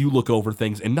 Alice, you look over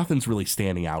things and nothing's really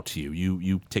standing out to you.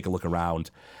 You take a look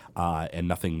around and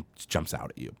nothing jumps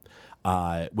out at you.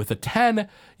 With a 10,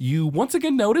 you once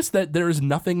again notice that there is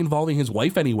nothing involving his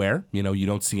wife anywhere. You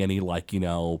don't see any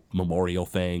memorial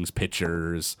things,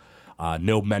 pictures.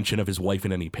 No mention of his wife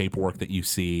in any paperwork that you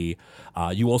see.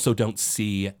 You also don't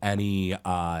see any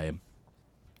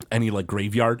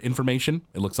graveyard information.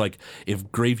 It looks like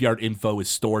if graveyard info is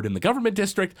stored in the government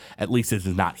district, at least it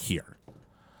is not here.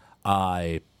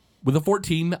 With a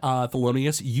 14,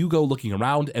 Thelonious, you go looking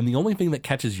around, and the only thing that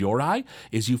catches your eye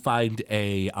is you find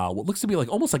a what looks to be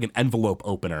almost like an envelope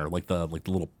opener, like the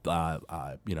little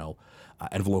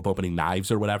envelope opening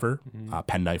knives or whatever,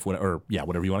 pen knife, whatever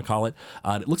you want to call it.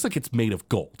 And it looks like it's made of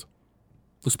gold.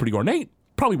 Looks pretty ornate,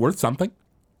 probably worth something.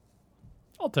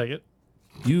 I'll take it.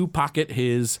 You pocket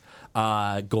his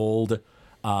gold,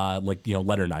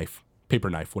 letter knife, paper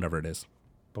knife, whatever it is.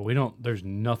 But there's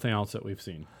nothing else that we've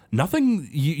seen. Nothing,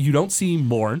 you don't see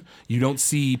Morn. You don't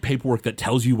see paperwork that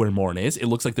tells you where Morn is. It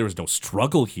looks like there was no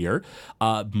struggle here.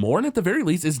 Morn, at the very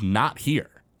least, is not here.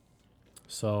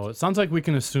 So it sounds like we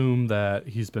can assume that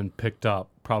he's been picked up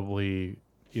probably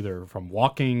either from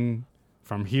walking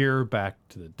from here back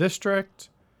to the district.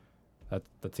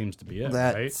 That seems to be it,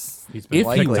 right? That's He's been If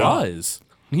he likely. does,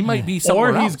 he might be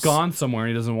somewhere or he's else. gone somewhere and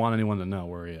he doesn't want anyone to know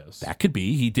where he is. That could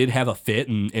be. He did have a fit,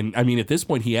 and I mean, at this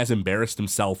point, he has embarrassed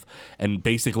himself and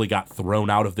basically got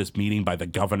thrown out of this meeting by the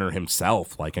governor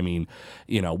himself.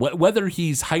 Whether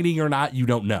he's hiding or not, you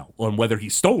don't know. And whether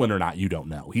he's stolen or not, you don't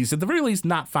know. He's at the very least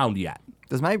not found yet.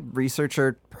 Does my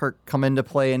researcher perk come into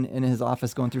play in his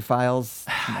office going through files?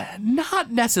 Not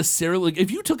necessarily.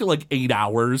 If you took it 8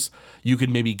 hours, you could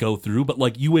maybe go through,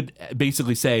 but you would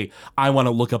basically say, I want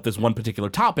to look up this one particular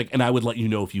topic, and I would let you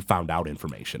know if you found out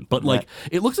information. But Right.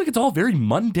 it looks like it's all very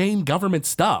mundane government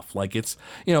stuff.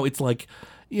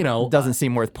 Doesn't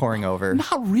seem worth poring over.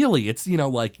 Not really. It's,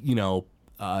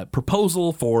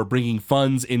 proposal for bringing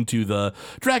funds into the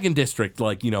Dragon District,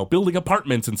 building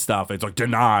apartments and stuff. It's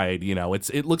denied,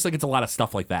 it looks like it's a lot of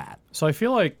stuff like that. So I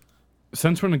feel like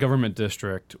since we're in a government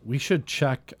district, we should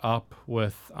check up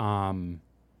with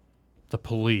the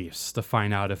police to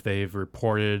find out if they've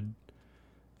reported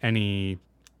any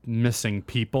missing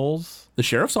peoples. The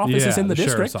sheriff's office is in the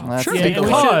sheriff's district. office. Sure. Yeah, they And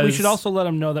go. we should also let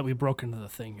them know that we broke into the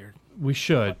thing here. We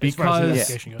should As far as the because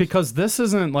investigation goes. because this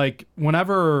isn't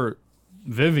whenever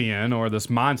Vivian or this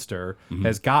monster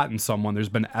has gotten someone, there's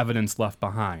been evidence left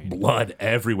behind. Blood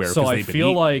everywhere. So 'cause I they've been feel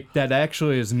eaten. like that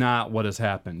actually is not what has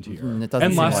happened here. It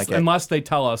doesn't seem like it. Unless they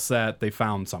tell us that they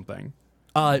found something.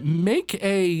 Make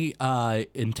a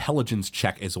intelligence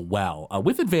check as well,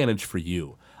 with advantage for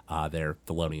you there,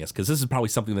 Thelonious, because this is probably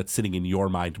something that's sitting in your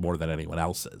mind more than anyone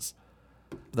else's.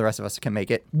 The rest of us can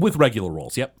make it. With regular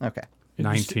rolls, yep. Okay.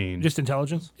 19. Just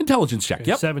intelligence? Intelligence check,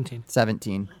 yep. 17.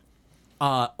 17.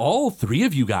 All three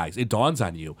of you guys, it dawns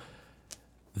on you,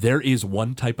 there is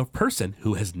one type of person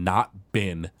who has not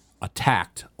been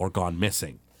attacked or gone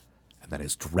missing, and that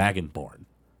is Dragonborn.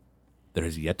 There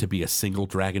has yet to be a single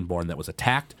Dragonborn that was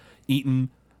attacked, eaten,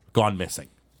 gone missing.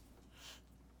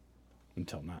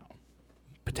 Until now.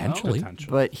 Potentially.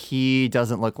 Potentially. But he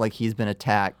doesn't look like he's been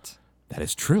attacked. That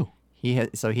is true.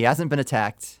 So he hasn't been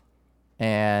attacked,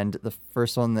 and the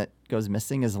first one that goes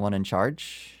missing is the one in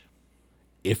charge.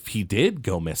 If he did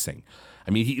go missing,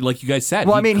 I mean, he, like you guys said.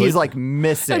 Well, he I mean, could- he's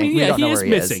missing. I mean, We yeah, don't he know is where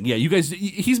missing. Yeah, you guys,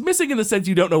 he's missing in the sense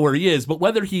you don't know where he is, but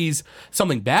whether he's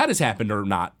something bad has happened or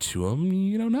not to him,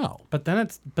 you don't know. But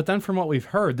then from what we've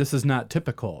heard, this is not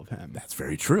typical of him. That's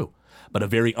very true. But a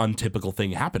very untypical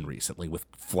thing happened recently with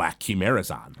Flak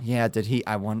Chimerazon. Yeah, did he?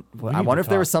 I need wonder to if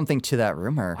there was talk. something to that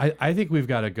rumor. I think we've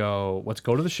got to go. Let's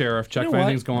go to the sheriff, check You if know what?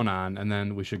 anything's going on, and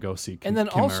then we should go see And then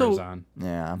also- Chimerazon.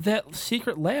 Yeah. That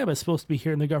secret lab is supposed to be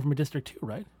here in the government district too,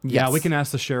 right? Yeah, we Yes. can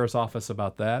ask the sheriff's office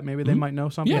about that. Maybe they might know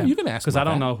something. Yeah, you can ask Because about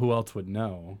I don't that. know who else would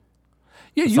know.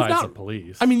 Yeah, you've besides not. the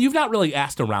police. I mean, you've not really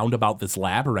asked around about this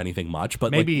lab or anything much,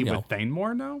 but maybe like, you with know,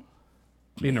 Thanemore now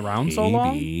being around so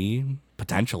long. maybe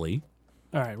potentially.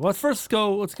 All right. Well, let's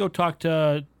go talk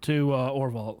to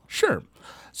Orvalt. Sure.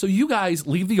 So you guys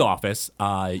leave the office.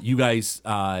 You guys.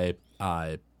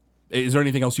 Is there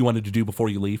anything else you wanted to do before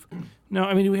you leave? No,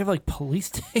 I mean, do we have like police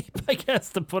tape, I guess,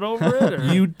 to put over it? Or?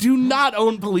 You do not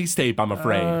own police tape, I'm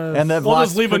afraid. And the We'll block's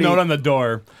just leave pretty- a note on the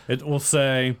door. It will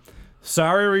say,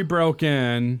 "Sorry we broke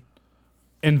in.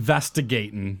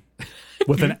 Investigating,"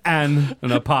 with an N,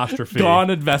 an apostrophe. Gone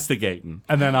investigating.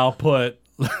 And then I'll put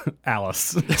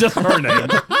Alice. Just her name.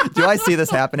 Do I see this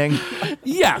happening?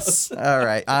 Yes. All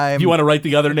right. You want to write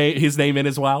the other name, his name in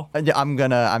as well? I'm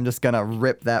just gonna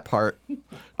rip that part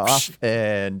off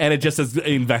and And it just says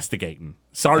investigating.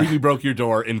 Sorry we broke your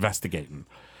door, investigating.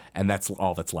 And that's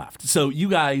all that's left. So you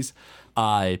guys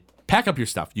pack up your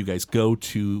stuff. You guys go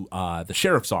to the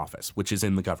sheriff's office, which is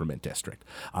in the government district.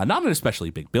 Not an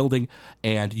especially big building.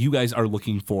 And you guys are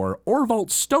looking for Orvalt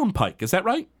Stonepike. Is that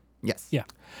right? yes. Yeah.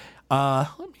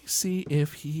 Let me see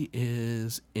if he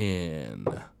is in.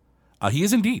 He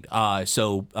is indeed.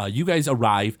 So you guys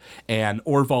arrive, and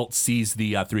Orvalt sees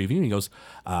the three of you, and he goes,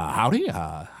 howdy,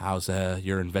 how's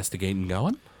your investigating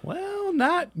going? Well,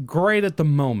 not great at the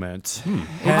moment. How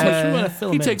much you want to fill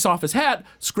He him in? takes off his hat,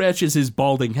 scratches his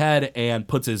balding head, and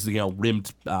puts his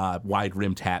rimmed,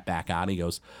 wide-rimmed hat back on. He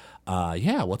goes,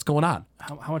 yeah, what's going on?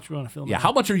 How much you want to fill him Yeah, in?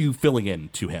 how much are you filling in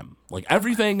to him? Like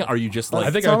everything? Are you just like...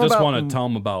 I think Tell I him just about want to tell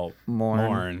him about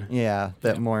Morn. Yeah,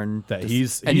 that Morn. That just-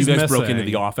 he's and you guys broke missing. into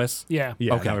the office? Yeah.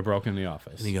 Yeah, Okay. okay. We broke into the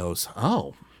office. And he goes,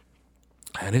 oh,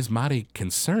 that is mighty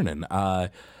concerning. I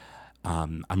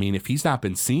mean, if he's not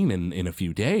been seen in a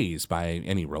few days by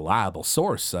any reliable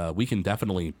source, we can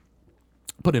definitely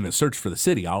put in a search for the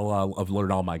city. I'll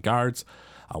alert all my guards.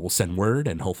 We'll send word,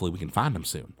 and hopefully we can find him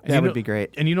soon. That you would know- be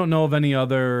great. And you don't know of any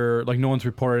other, like, no one's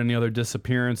reported any other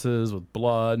disappearances with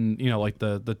blood and, you know, like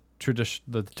the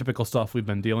typical stuff we've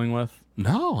been dealing with?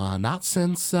 No, not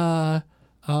since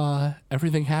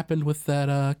everything happened with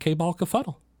that K-ball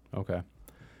kerfuddle. Okay.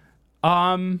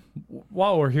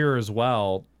 While we're here as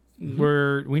well,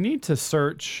 we need to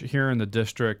search here in the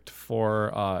district for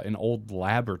an old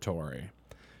laboratory.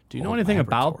 Do you know Old anything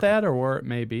about laboratory. that or where it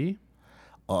may be?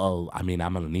 Oh, I mean,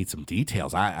 I'm going to need some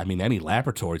details. I mean, any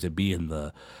laboratories would be in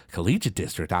the collegiate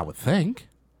district, I would think.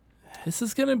 This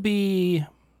is going to be.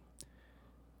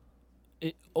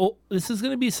 This is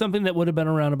going to be something that would have been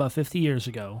around about 50 years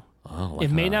ago. Oh, like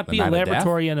It may not the be a Night of Death?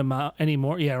 laboratory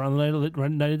anymore. Yeah, around the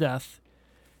night of death.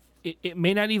 It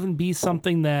may not even be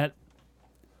something that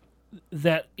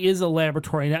is a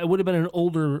laboratory. Now, it would have been an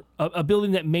older a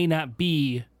building that may not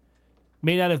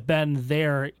have been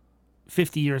there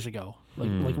 50 years ago,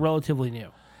 like relatively new.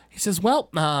 He says, well,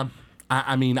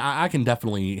 I mean, I can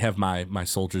definitely have my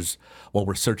soldiers, while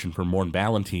we're searching for Morn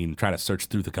Ballantine, try to search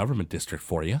through the government district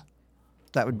for you.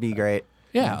 That would be great.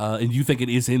 Yeah, and you think it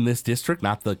is in this district,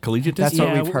 not the collegiate That's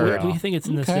district? what we've heard. We think it's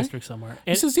in this Okay. district somewhere.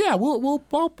 He And says, yeah,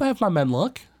 I'll have my men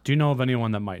look. Do you know of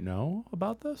anyone that might know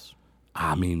about this?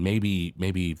 I mean, maybe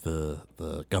the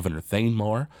Governor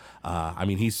Thanemore. I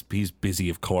mean, he's busy,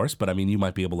 of course, but I mean, you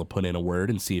might be able to put in a word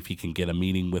and see if he can get a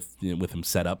meeting with him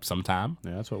set up sometime.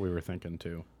 Yeah, that's what we were thinking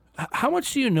too. how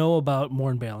much do you know about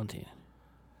Morn Ballantine?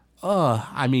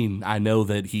 I mean, I know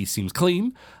that he seems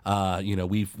clean.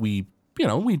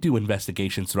 We do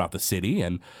investigations throughout the city,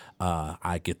 and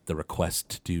I get the request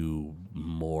to do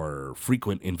more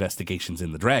frequent investigations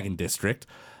in the Dragon District.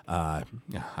 I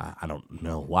don't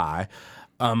know why.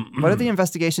 What do the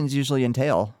investigations usually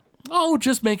entail? Oh,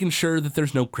 just making sure that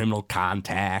there's no criminal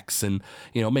contacts, and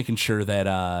making sure that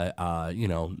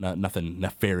nothing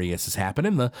nefarious has happened.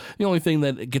 And the only thing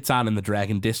that gets on in the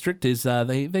Dragon District is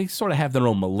they sort of have their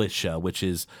own militia, which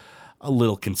is a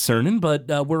little concerning. But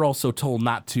we're also told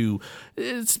not to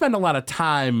spend a lot of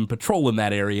time patrolling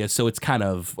that area, so it's kind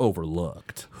of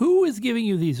overlooked. Who is giving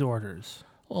you these orders?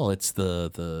 Well, it's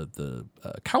the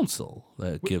council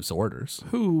that gives orders.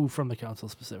 Who from the council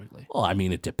specifically? Well, I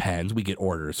mean, it depends. We get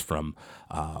orders from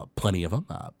plenty of them.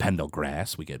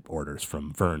 Pendelgrass. We get orders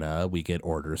from Verna. We get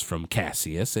orders from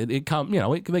Cassius. They come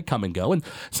and go, and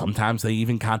sometimes they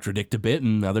even contradict a bit,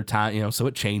 and other time, so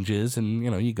it changes, and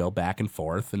you go back and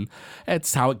forth, and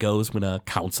that's how it goes when a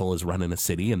council is running a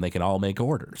city, and they can all make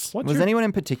orders. Was anyone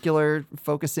in particular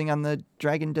focusing on the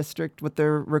Dragon District with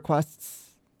their requests?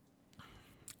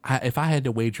 If I had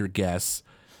to wager a guess,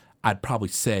 I'd probably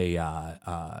say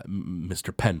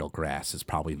Mr. Pendelgrass is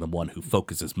probably the one who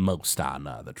focuses most on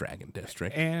the Dragon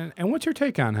District. And what's your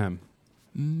take on him?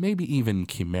 maybe even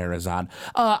Chimerazon.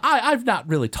 I've not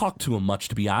really talked to him much,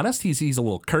 to be honest. He's a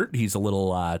little curt. He's a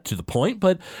little to the point.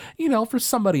 But, for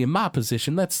somebody in my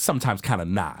position, that's sometimes kind of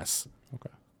nice. Okay.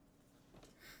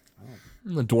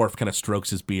 And the dwarf kind of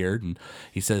strokes his beard, and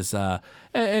he says,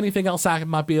 anything else I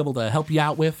might be able to help you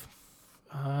out with?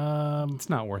 It's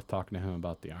not worth talking to him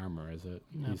about the armor, is it?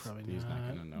 No, he's probably not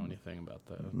not. going to know anything about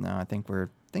the... No, I think we're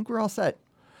all set.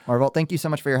 Orville, thank you so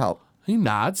much for your help. He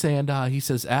nods, and he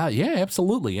says, yeah,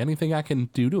 absolutely. Anything I can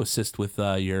do to assist with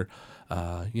your,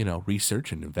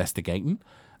 research and investigating.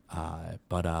 I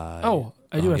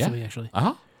do have something, actually.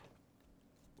 Uh-huh.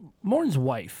 Morn's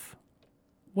wife.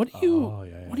 What do you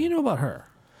yeah. What do you know about her?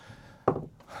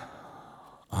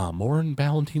 Morin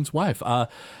Ballantyne's wife.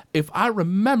 If I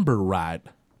remember right,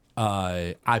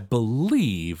 I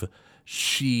believe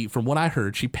she, from what I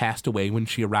heard, she passed away when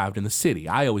she arrived in the city.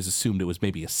 I always assumed it was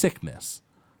maybe a sickness.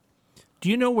 Do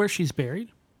you know where she's buried?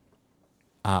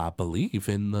 I believe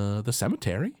in the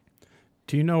cemetery.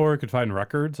 Do you know where we could find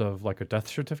records of like a death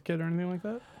certificate or anything like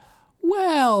that?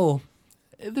 Well,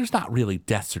 there's not really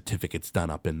death certificates done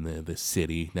up in the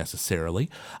city necessarily.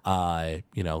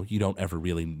 You don't ever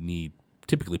really need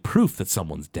typically proof that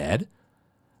someone's dead.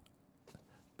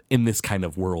 In this kind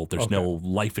of world, there's no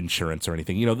life insurance or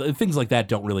anything. Things like that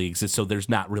don't really exist, so there's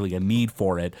not really a need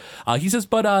for it. He says,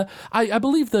 but I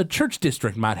believe the church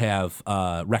district might have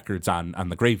records on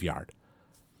the graveyard.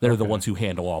 They're the ones who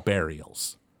handle all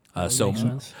burials. Makes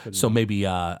sense. So maybe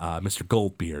Mr.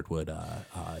 Goldbeard would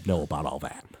know about all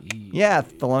that. Yeah,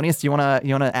 Thelonious, you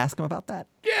wanna ask him about that?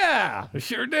 Yeah, I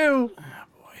sure do.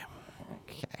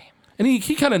 Okay. And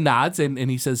he kind of nods and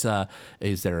he says,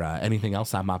 is there anything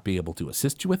else I might be able to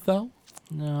assist you with, though?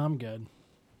 No, I'm good.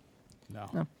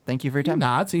 No, thank you for your He time.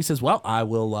 nods and he says, well, I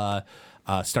will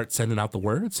start sending out the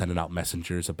word, sending out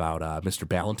messengers about Mr.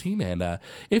 Ballantine. And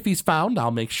if he's found, I'll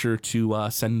make sure to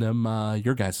send him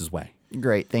your guys' way.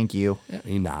 Great, thank you. Yeah,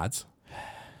 he nods.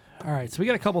 All right, so we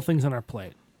got a couple things on our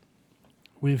plate.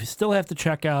 We still have to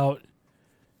check out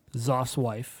Zoff's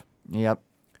wife. Yep.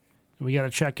 We got to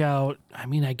check out,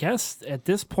 I guess at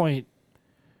this point,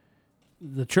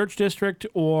 the church district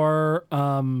or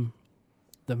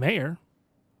the mayor.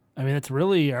 That's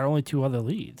really our only two other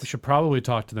leads. We should probably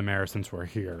talk to the mayor since we're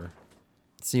here.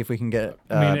 See if we can get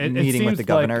it meeting with seems the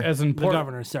governor. Like The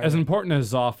governor, sorry. as important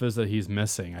as Zoff is that he's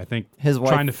missing, I think His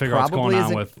wife trying to figure out what's going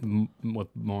probably on with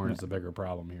Morin is the bigger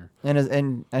problem here.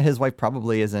 and his wife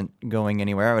probably isn't going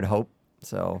anywhere, I would hope.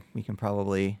 So we can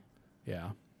probably...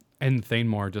 Yeah. And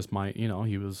Thanemore just might,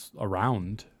 he was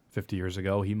around 50 years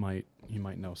ago. He might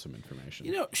know some information.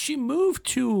 She moved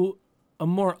to a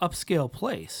more upscale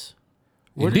place.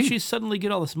 Where did Indeed. she suddenly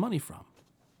get all this money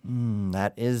from?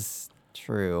 That is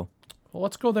true. Well,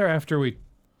 let's go there after we.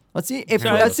 Let's see if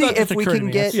Yeah, let's see that just if we occurred to can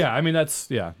me. get.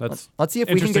 Yeah, that's. Let's see if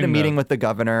we can get a interesting meeting to- with the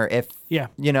governor. If Yeah.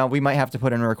 we might have to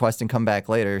put in a request and come back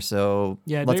later. So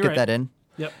Yeah, no, let's you're get right. that in.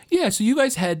 Yep. Yeah, so you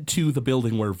guys head to the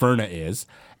building where Verna is.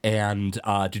 And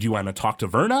did you want to talk to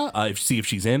Verna? See if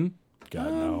she's in?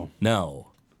 God, no. No.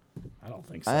 I don't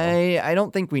think so. I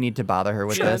don't think we need to bother her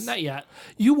with this. Not yet.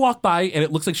 You walk by, and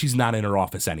it looks like she's not in her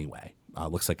office anyway.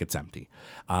 Looks like it's empty.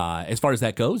 As far as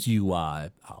that goes, you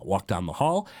walk down the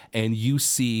hall, and you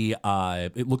see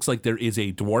it looks like there is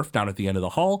a dwarf down at the end of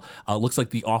the hall. Looks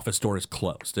like the office door is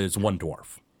closed. There's one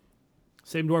dwarf.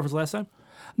 Same dwarf as last time?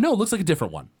 No, it looks like a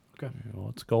different one. Okay. Well,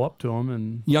 let's go up to him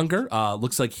and. Younger.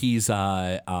 Looks like he's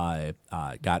got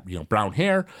brown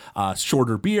hair,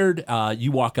 shorter beard.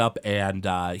 You walk up, and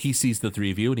he sees the three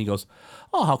of you, and he goes,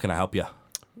 "Oh, how can I help you?"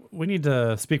 We need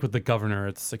to speak with the governor.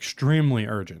 It's extremely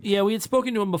urgent. Yeah, we had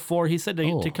spoken to him before. He said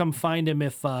to come find him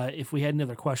if we had any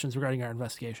other questions regarding our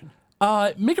investigation.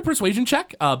 Make a persuasion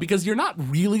check because you're not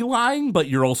really lying, but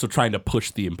you're also trying to push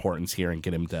the importance here and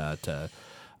get him to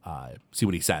see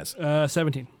what he says.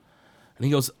 17. And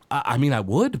he goes, I mean, I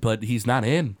would, but he's not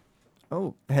in.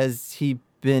 Oh, has he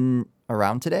been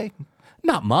around today?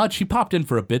 Not much. He popped in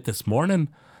for a bit this morning.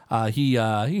 He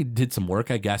did some work,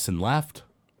 I guess, and left.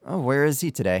 Oh, where is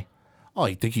he today? Oh,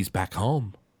 I think he's back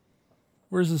home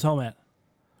Where's his home at?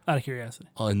 Out of curiosity.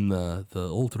 in the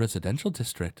old residential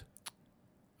district.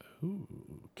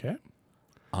 Okay.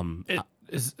 Yeah.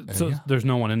 There's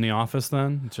no one in the office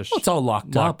then? It's just Well, it's all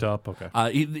locked up. Okay.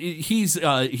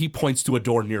 He points to a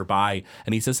door nearby,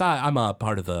 and he says, I'm a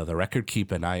part of the record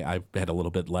keep, and I had a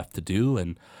little bit left to do,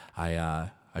 and I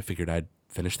figured I'd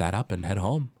finish that up and head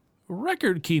home.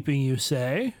 Record keeping, you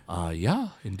say? Yeah,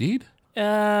 indeed.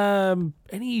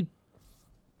 Any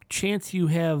chance you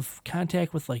have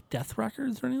contact with like death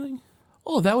records or anything?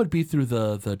 Oh, that would be through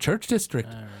the church district.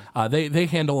 They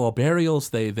handle all burials.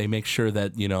 They make sure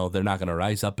that they're not going to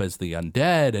rise up as the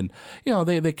undead, and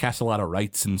they cast a lot of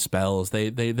rites and spells.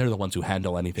 They're the ones who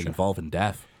handle anything involving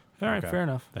death. All right, Okay. fair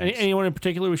enough. Thanks. Anyone in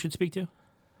particular we should speak to?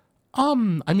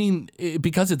 I mean,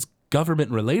 because it's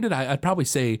government related, I'd probably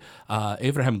say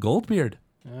Abraham Goldbeard.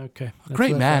 Okay.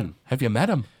 Great man. Have you met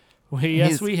him? Well, yes,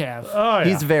 He's- we have. Oh, yeah.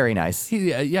 He's very nice.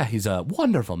 He's a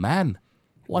wonderful man.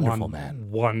 Wonderful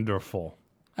man. Wonderful.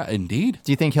 Indeed.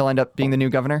 Do you think he'll end up being the new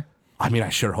governor? I mean, I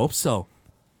sure hope so.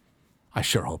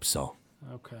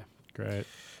 Okay. Great.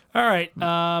 All right.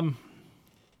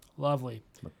 Lovely.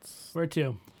 Where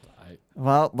to?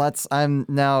 Well, I'm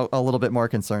now a little bit more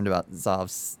concerned about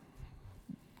Zov's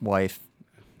wife.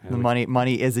 The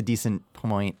money is a decent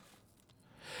point.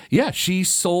 Yeah, she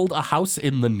sold a house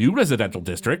in the new residential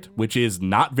district, which is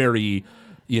not very,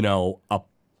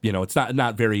 it's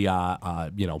not very,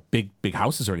 big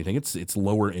houses or anything. It's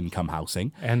lower income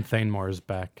housing. And Thanemore is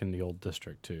back in the old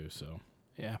district too, so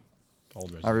Yeah.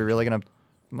 old Are we really gonna?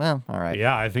 Well, all right.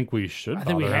 Yeah, I think we should. I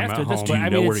think we bother him have at to at this home. Do point. you I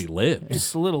know mean, where he lives?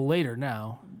 It's a little later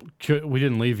now. We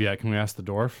didn't leave yet. Can we ask the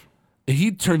dwarf?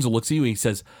 He turns and looks at you and he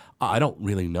says, I don't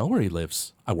really know where he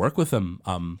lives. I work with him,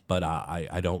 but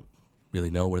I don't really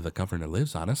know where the governor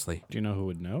lives, honestly. Do you know who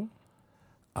would know?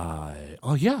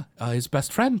 His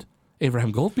best friend,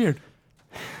 Abraham Goldbeard.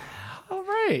 All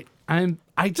right.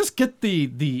 I just get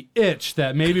the itch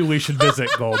that maybe we should visit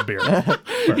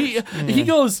Goldbeard. He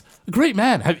goes, great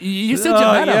man. You said you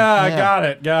met him. yeah, Yeah.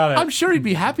 got it. I'm sure he'd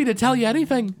be happy to tell you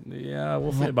anything. Yeah,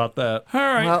 we'll see about that. All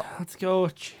right. Well, let's go.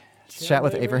 Chat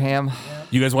with Abraham.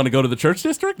 You guys want to go to the church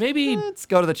district? Maybe Let's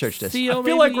go to the church district. Theo. I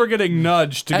feel like we're getting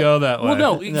nudged to go that way. Well,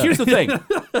 no. Here's the thing.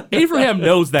 Abraham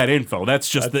knows that info. That's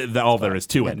just all there is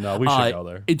to it. No, we should go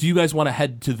there. Do you guys want to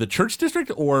head to the church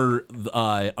district, or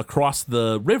across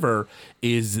the river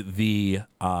is the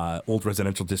old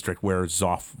residential district where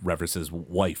Zoff Revers's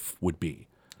wife would be?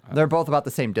 They're both about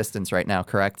the same distance right now,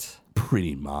 correct?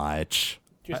 Pretty much.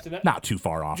 just in, Not too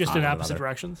far off. just on in one opposite another.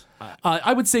 directions.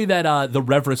 I would say that the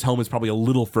Reverus home is probably a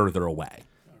little further away.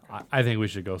 I think we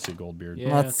should go see Goldbeard.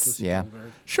 Yeah, Let's- yeah.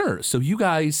 Sure. So you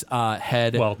guys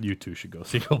head. Well, you two should go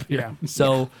see Goldbeard. Yeah.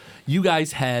 So you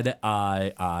guys head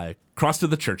cross to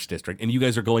the church district, and you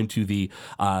guys are going to the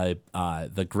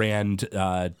Grand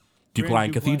Duke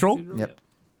Lion Cathedral. Yep.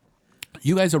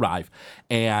 You guys arrive,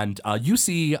 and you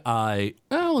see,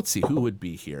 let's see, who would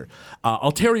be here?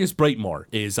 Altarius Brightmore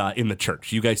is in the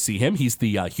church. You guys see him. He's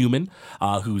the human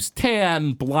who's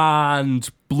tan, blonde,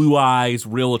 blue eyes,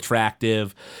 real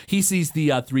attractive. He sees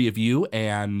the three of you,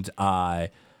 and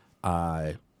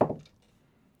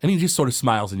he just sort of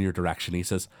smiles in your direction. He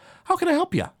says, "How can I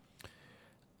help you?"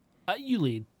 You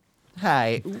lead.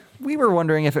 Hi. We were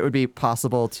wondering if it would be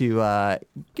possible to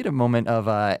get a moment of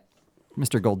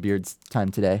Mr. Goldbeard's time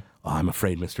today. Oh, I'm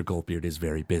afraid Mr. Goldbeard is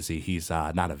very busy. He's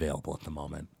not available at the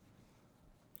moment.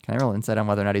 Can I roll insight on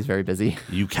whether or not he's very busy?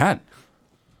 You can.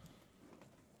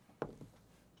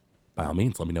 By all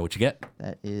means, let me know what you get.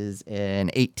 That is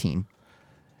an 18.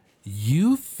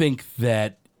 You think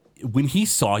that when he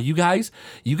saw you guys,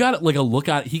 you got like a look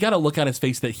on. He got a look on his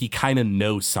face that he kind of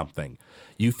knows something.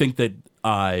 You think that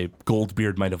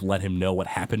Goldbeard might have let him know what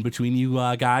happened between you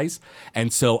guys,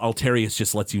 and so Altarius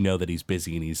just lets you know that he's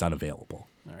busy and he's unavailable.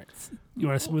 All right. You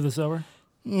want to smooth this over?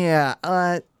 Yeah.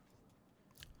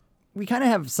 We kind of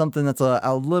have something that's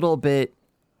a little bit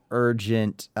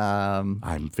urgent.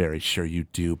 I'm very sure you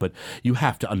do, but you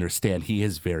have to understand he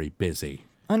is very busy.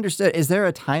 Understood. Is there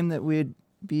a time that would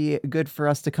be good for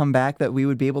us to come back that we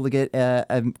would be able to get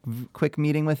a quick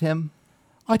meeting with him?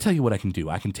 I tell you what I can do.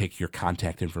 I can take your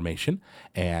contact information,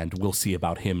 and we'll see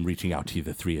about him reaching out to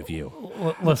the three of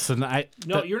you. Listen,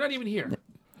 No, you're not even here.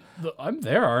 I'm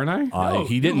there, aren't I? No,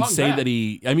 He you didn't hung say back. that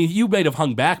he. I mean, you might have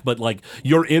hung back, but like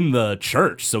you're in the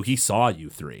church, so he saw you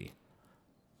three.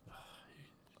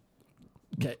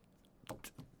 Okay.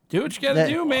 Do what you got to That-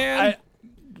 do, man.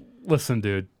 Listen,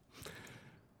 dude.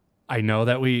 I know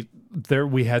that we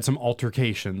had some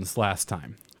altercations last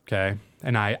time, okay?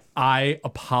 And I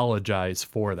apologize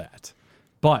for that.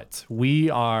 But we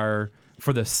are,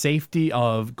 for the safety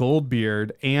of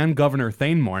Goldbeard and Governor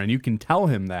Thanemore, and you can tell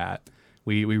him that,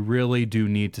 we really do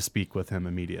need to speak with him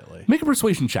immediately. Make a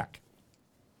persuasion check.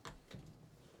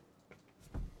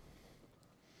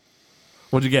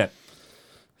 What'd you get?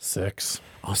 6.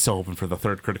 Oh, so open for the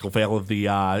third critical fail of the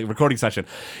recording session.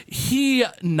 He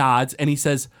nods and he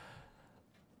says,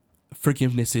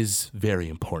 "Forgiveness is very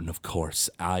important, of course.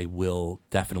 I will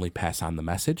definitely pass on the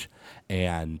message,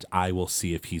 and I will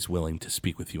see if he's willing to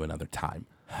speak with you another time.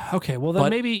 Okay, well then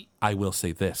But maybe. I will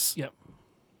say this. Yep.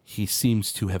 he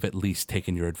seems to have at least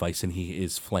taken your advice, and he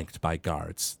is flanked by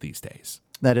guards these days.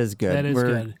 That is good. That is We're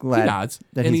good. He glad nods.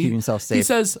 that and he's keeping himself safe. He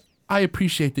says, I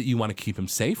appreciate that you want to keep him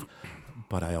safe,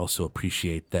 but I also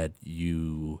appreciate that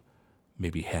you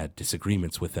maybe had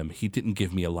disagreements with him. He didn't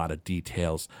give me a lot of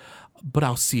details, but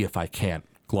I'll see if I can't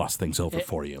gloss things over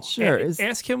for you. Sure.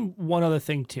 Ask him one other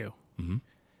thing too.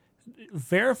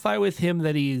 Verify with him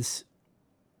that he's.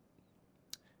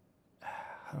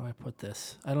 How do I put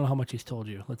this? I don't know how much he's told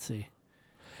you. Let's see.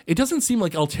 It doesn't seem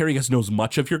like Alterius knows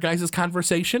much of your guys'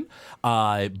 conversation,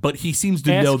 but he seems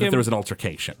to Ask know that him- there was an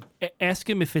altercation. Ask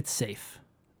him if it's safe.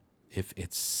 If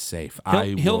it's safe,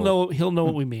 He'll will- know. He'll know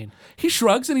what we mean. He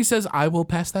shrugs and he says, I will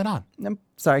pass that on. I'm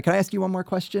sorry, can I ask you one more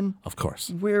question? Of course.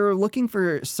 We're looking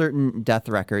for certain death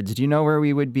records. Do you know where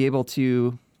we would be able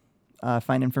to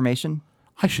find information?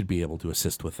 I should be able to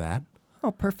assist with that. Oh,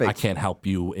 perfect. I can't help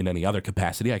you in any other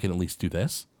capacity. I can at least do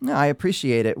this. No, I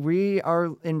appreciate it. We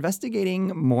are investigating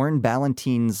Morn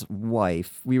Ballantyne's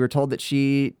wife. We were told that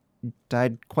she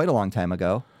died quite a long time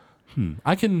ago.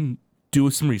 I can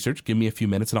do some research. Give me a few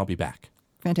minutes and I'll be back.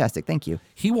 Fantastic. Thank you.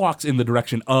 He walks in the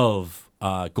direction of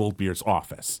Goldbeard's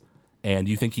office, and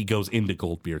you think he goes into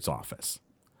Goldbeard's office.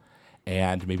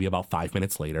 And maybe about 5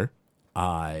 minutes later,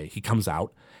 he comes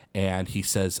out and he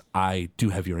says, I do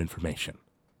have your information.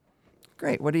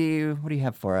 Great. What do you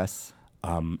have for us?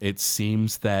 It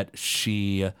seems that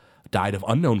she died of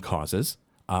unknown causes.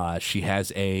 She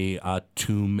has a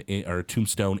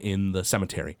tombstone in the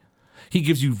cemetery. He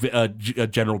gives you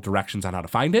general directions on how to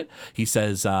find it. He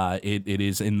says it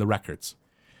is in the records.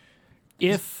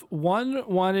 If one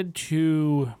wanted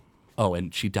to, Oh,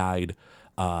 and she died,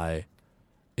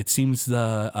 it seems,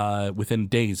 within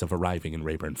days of arriving in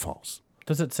Rayburn Falls.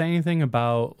 Does it say anything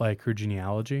about like her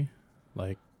genealogy,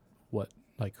 like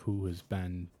who has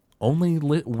been?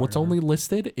 What's only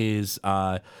listed is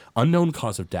unknown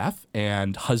cause of death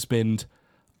and husband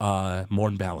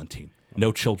Morn Ballantyne.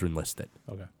 No children listed.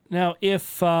 Okay. now,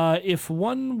 if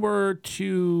one were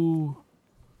to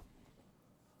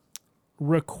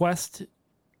request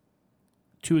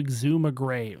to exhume a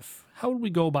grave, how would we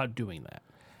go about doing that?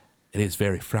 It is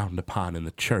very frowned upon in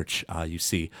the church, you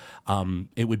see.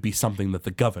 It would be something that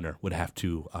the governor would have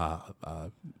to,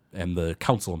 and the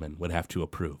councilman would have to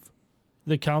approve.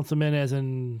 The councilman, as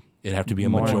in, It'd have to be a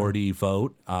majority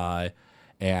vote,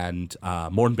 and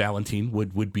Morn Ballantyne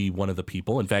would be one of the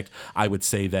people. In fact, I would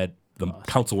say that the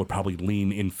council would probably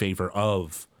lean in favor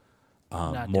of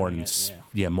not doing Morn's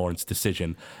it, Morn's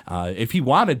decision. If he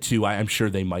wanted to, I'm sure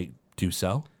they might do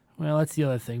so. well, that's the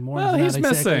other thing. Morn's Well, not he's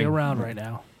exactly missing. around right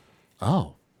now.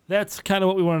 Oh. That's kind of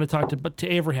what we wanted to talk to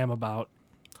Abraham about.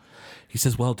 He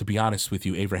says, well, to be honest with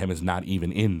you, Abraham is not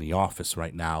even in the office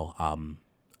right now.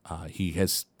 He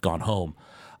has gone home.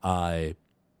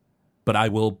 But I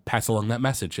will pass along that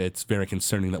message. It's very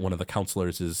concerning that one of the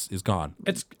counselors is gone.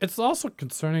 It's also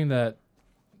concerning that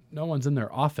no one's in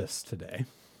their office today.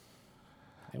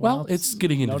 Anyone Well, else it's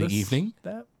getting into the notice evening.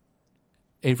 That?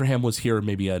 Abraham was here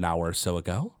maybe an hour or so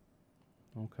ago.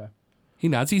 Okay. He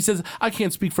nods. He says, I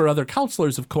can't speak for other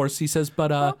counselors, of course. He says,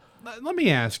 but Let me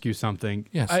ask you something.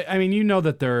 Yes. I mean, you know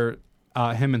that they're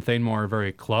him and Thanemore are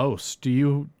very close. Do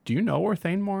you know where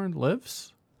Thanemore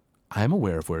lives? I'm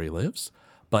aware of where he lives,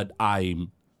 but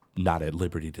I'm not at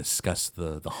liberty to discuss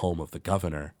the home of the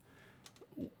governor.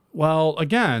 Well,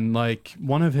 again, like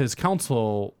one of his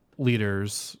counselors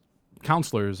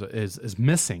is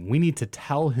missing. We need to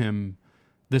tell him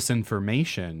this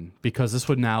information because this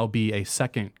would now be a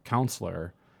second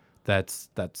counselor that's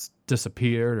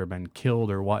disappeared or been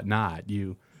killed or whatnot.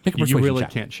 You Make a you persuasion really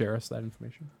check. can't share us that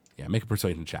information. Yeah, make a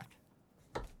persuasion check.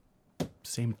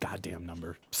 Same goddamn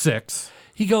number. 6.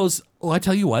 He goes, well, I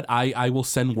tell you what, I will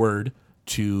send word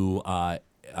to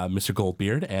Mr.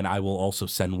 Goldbeard, and I will also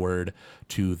send word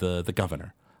to the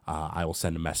governor. I will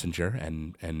send a messenger,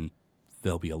 and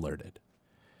they'll be alerted.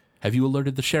 Have you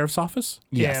alerted the sheriff's office?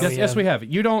 Yeah, Yes, we have.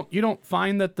 You don't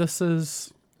find that this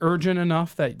is urgent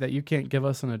enough that you can't give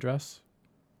us an address?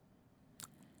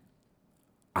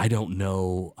 I don't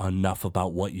know enough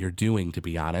about what you're doing, to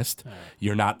be honest.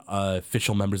 You're not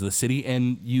official members of the city,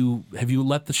 and have you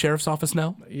let the sheriff's office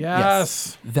know?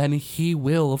 Yes. Then he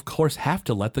will, of course, have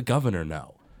to let the governor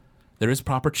know. There is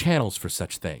proper channels for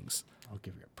such things. I'll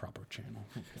give you a proper channel.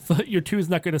 So your 2 is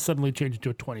not going to suddenly change into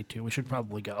a 22. We should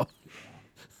probably go.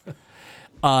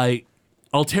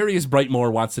 Alterius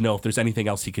Brightmore wants to know if there's anything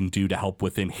else he can do to help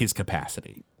within his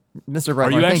capacity. Mr. Are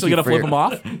Brightmore, you thank actually going to for flip your- him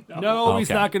off? No, he's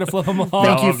Okay. not going to flip him off.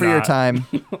 Thank you I'm for your not. time.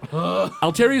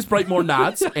 Alterius Brightmore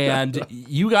nods, and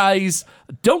you guys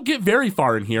don't get very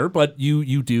far in here, but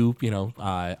you do,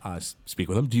 speak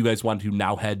with him. Do you guys want to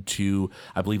now head to,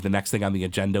 I believe the next thing on the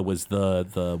agenda was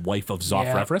the wife of Zoff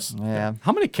Yeah. Referus? Yeah.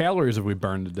 How many calories have we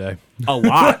burned today? A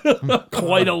lot.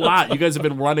 Quite a lot. You guys have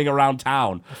been running around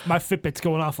town. My Fitbit's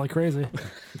going off like crazy.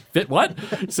 Fit what?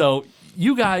 So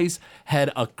you guys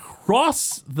head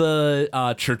across the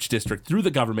church district, through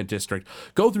the government district,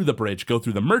 go through the bridge, go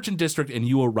through the merchant district, and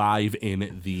you arrive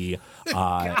in the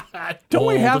Don't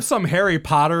we old- have some Harry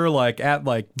Potter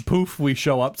poof we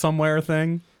show up somewhere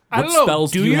thing? I what don't know.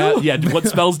 spells Do you you? have? Yeah, what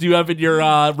spells do you have in your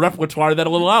repertoire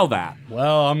that'll allow that?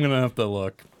 Well, I'm gonna have to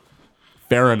look.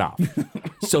 Fair enough.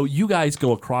 So you guys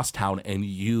go across town, and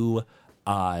you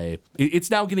it's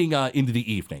now getting into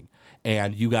the evening,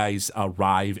 and you guys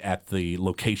arrive at the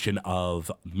location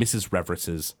of Mrs.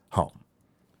 Reverus's home.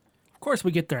 Of course,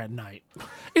 we get there at night.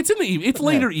 It's in the it's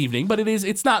later evening, but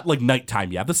it's not like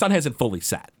nighttime yet. The sun hasn't fully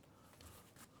set.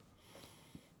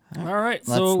 All right,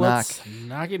 so Let's let's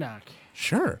knocky knock.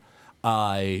 Sure.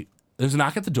 There's a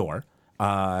knock at the door.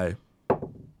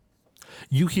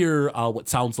 You hear what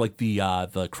sounds like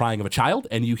the crying of a child,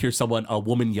 and you hear a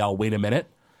woman yell, "Wait a minute!"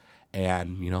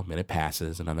 And a minute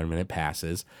passes, another minute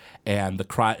passes, and the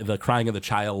crying of the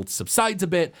child subsides a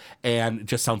bit, and it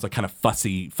just sounds like kind of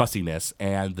fussiness.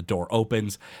 And the door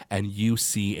opens, and you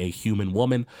see a human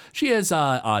woman. She has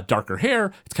darker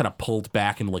hair. It's kind of pulled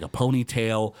back into like a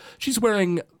ponytail. She's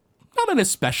wearing not an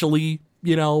especially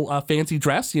fancy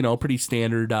dress, pretty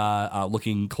standard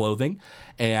looking clothing.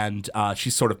 And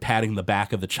she's sort of patting the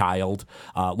back of the child.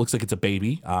 Looks like it's a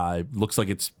baby. Looks like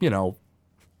it's,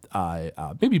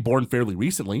 maybe born fairly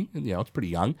recently. It's pretty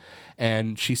young.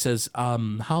 And she says,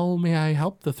 how may I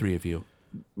help the three of you?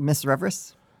 Miss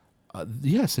Reverus?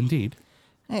 Yes, indeed.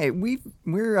 Hey,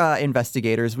 we're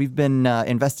investigators. We've been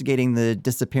investigating the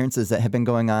disappearances that have been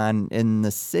going on in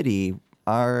the city.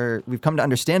 We've come to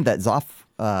understand that Zoff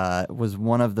was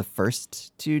one of the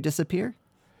first to disappear.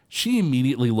 She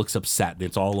immediately looks upset, and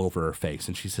it's all over her face.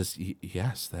 And she says,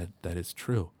 yes, that is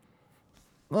true.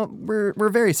 Well, we're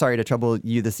very sorry to trouble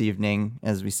you this evening,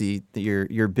 as we see that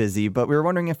you're busy. But we were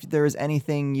wondering if there was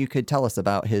anything you could tell us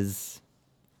about his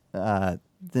the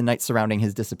night surrounding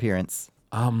his disappearance.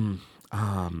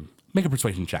 Make a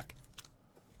persuasion check.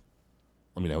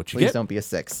 Let me know what you Please get. don't be a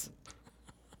 6.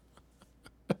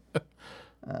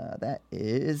 That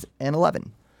is an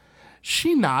 11.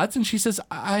 She nods and she says,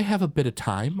 I have a bit of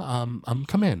time.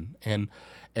 Come in.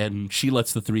 And she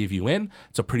lets the three of you in.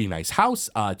 It's a pretty nice house.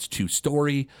 It's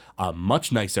 2-story,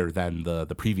 much nicer than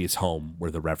the previous home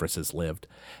where the Reveruses lived.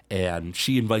 And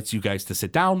she invites you guys to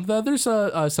sit down. There's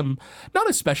some not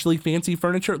especially fancy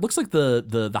furniture. It looks like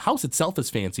the house itself is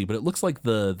fancy, but it looks like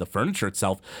the furniture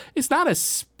itself is not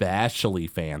especially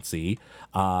fancy.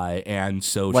 And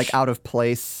so Like out of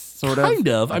place, sort of. Kind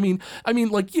of. I mean,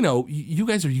 like, you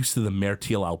guys are used to the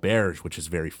Mertil Auberge, which is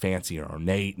very fancy and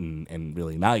ornate and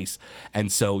really nice.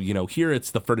 And so, here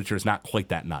the furniture is not quite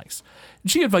that nice.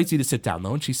 She invites you to sit down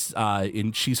though,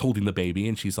 and she's holding the baby,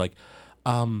 and she's like,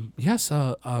 yes,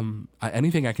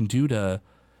 anything I can do to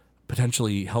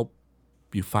potentially help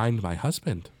you find my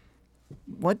husband.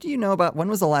 What do you know about when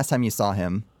was the last time you saw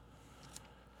him?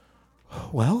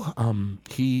 Well,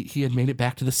 he had made it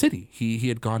back to the city. He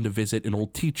had gone to visit an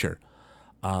old teacher.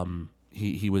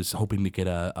 He was hoping to get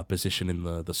a position in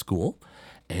the school,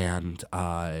 and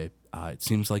it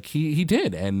seems like he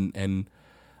did. And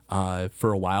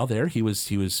for a while there, he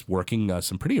was working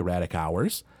some pretty erratic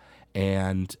hours,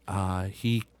 and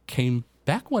he came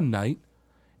back one night,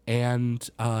 and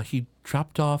he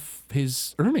dropped off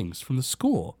his earnings from the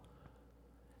school,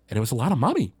 and it was a lot of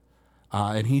money.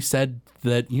 And he said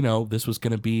that, this was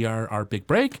going to be our big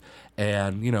break.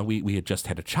 And, we had just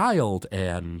had a child.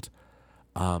 And,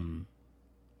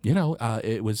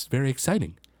 it was very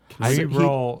exciting. Can we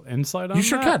roll insight on You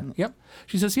sure that? can. Yep.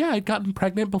 She says, yeah, I'd gotten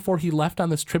pregnant before he left on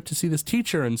this trip to see this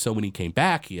teacher. And so when he came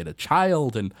back, he had a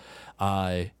child. And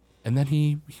then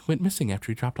he went missing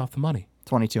after he dropped off the money.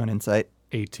 22 on insight.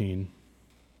 18.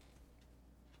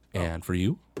 And for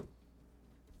you,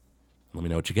 let me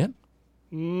know what you get.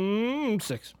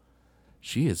 6.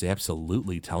 She is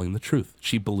absolutely telling the truth.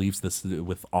 She believes this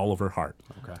with all of her heart.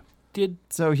 Okay.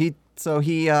 So he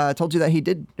told you that he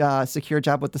did secure a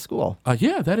job with the school.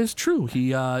 Yeah, that is true. He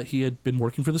had been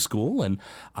working for the school, and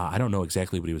I don't know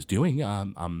exactly what he was doing.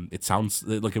 It sounds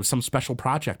like it was some special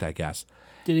project, I guess.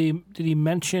 Did he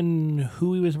mention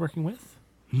who he was working with?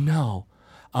 No.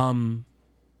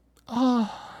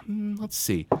 Let's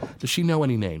see. Does she know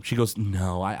any name? She goes,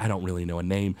 no, I don't really know a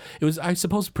name. It was, I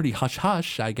suppose, pretty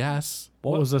hush-hush, I guess.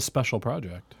 What was this special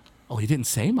project? Oh, he didn't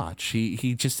say much.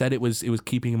 He just said it was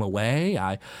keeping him away.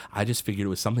 I just figured it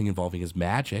was something involving his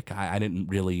magic. I didn't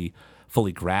really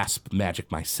fully grasp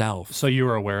magic myself. So you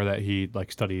were aware that he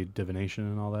like studied divination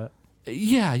and all that?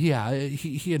 Yeah.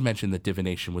 He had mentioned that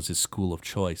divination was his school of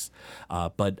choice,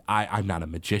 but I'm not a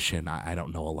magician. I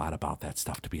don't know a lot about that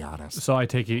stuff, to be honest. So I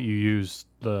take it you used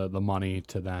the money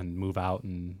to then move out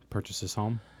and purchase his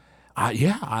home?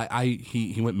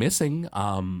 He went missing.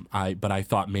 But I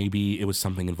thought maybe it was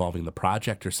something involving the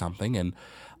project or something. And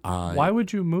Why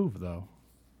would you move though?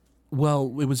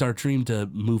 well, it was our dream to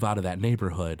move out of that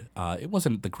neighborhood. It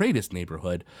wasn't the greatest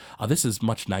neighborhood. This is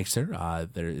much nicer.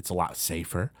 It's a lot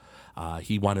safer.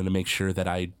 He wanted to make sure that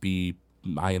I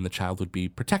and the child would be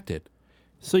protected.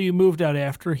 So you moved out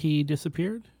after he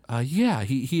disappeared? Yeah,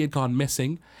 he had gone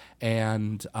missing,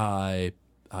 and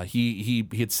he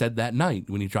had said that night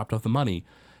when he dropped off the money,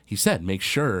 he said, "Make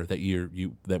sure that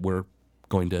that we're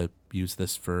going to use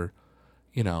this for,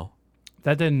 you know."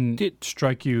 That didn't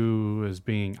strike you as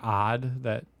being odd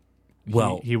that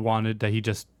he wanted that he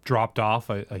just dropped off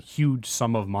a huge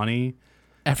sum of money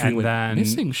After he went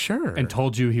missing, sure, and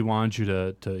told you he wanted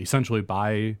you to essentially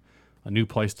buy a new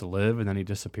place to live, and then he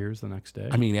disappears the next day?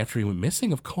 I mean, after he went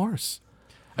missing, of course.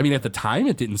 I mean, at the time,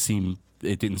 it didn't seem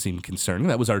concerning.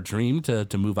 That was our dream to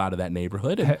move out of that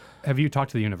neighborhood. And, have you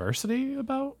talked to the university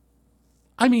about?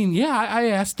 I mean, yeah, I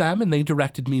asked them, and they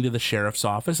directed me to the sheriff's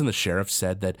office, and the sheriff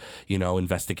said that,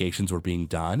 investigations were being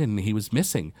done, and he was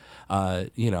missing.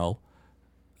 The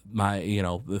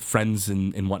friends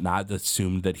and whatnot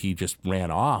assumed that he just ran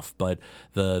off, but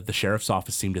the sheriff's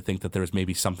office seemed to think that there was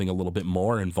maybe something a little bit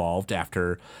more involved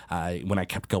after, when I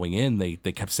kept going in, they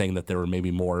kept saying that there were maybe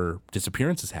more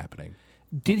disappearances happening.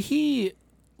 Did he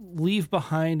leave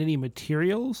behind any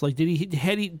materials? Like, did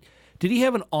he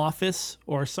have an office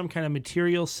or some kind of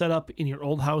material set up in your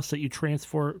old house that you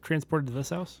transported to this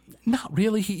house? Not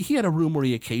really. He had a room where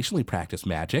he occasionally practiced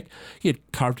magic. He had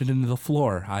carved it into the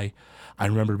floor. I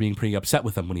remember being pretty upset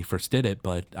with him when he first did it,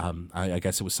 but I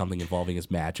guess it was something involving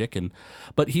his magic.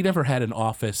 But he never had an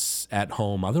office at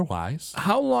home otherwise.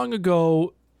 How long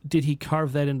ago did he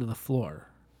carve that into the floor?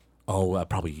 Oh,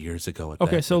 probably years ago.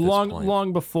 So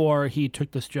long before he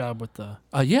took this job with the.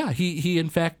 Yeah, he in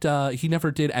fact he never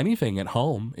did anything at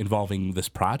home involving this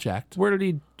project. Where did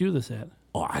he do this at?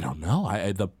 Oh, I don't know.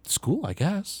 The school, I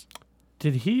guess.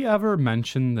 Did he ever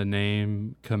mention the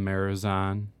name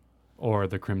Camerazon or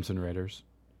the Crimson Raiders?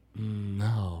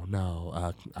 No.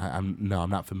 I'm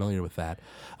not familiar with that.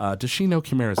 Does she know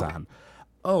Camerazon?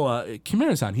 Oh,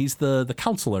 Camerazon. He's the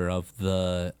counselor of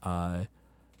the.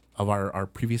 Of our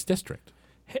previous district.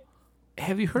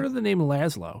 Have you heard of the name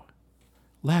Laszlo?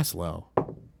 Laszlo?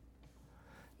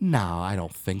 No, I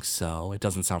don't think so. It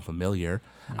doesn't sound familiar.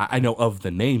 I know of the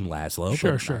name Laszlo.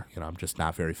 Sure. I'm just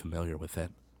not very familiar with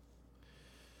it.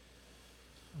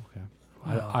 Okay.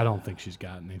 I don't think she's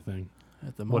got anything.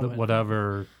 At the moment.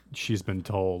 Whatever she's been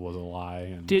told was a lie,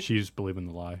 and she's believing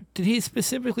the lie. Did he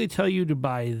specifically tell you to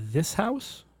buy this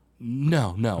house?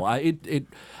 No.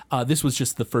 This was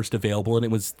just the first available, and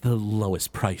it was the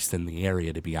lowest priced in the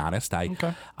area, to be honest.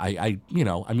 Okay.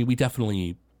 We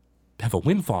definitely have a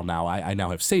windfall now. I now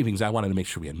have savings. I wanted to make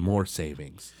sure we had more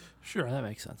savings. Sure, that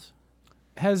makes sense.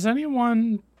 Has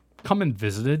anyone come and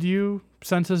visited you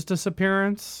since his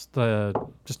disappearance to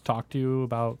just talk to you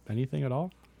about anything at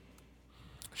all?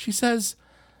 She says,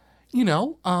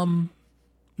 now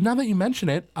that you mention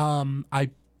it,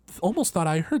 I almost thought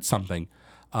I heard something.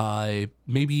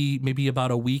 Maybe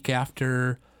about a week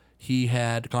after he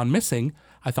had gone missing,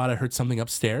 I thought I heard something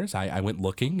upstairs. I went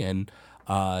looking, and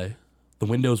the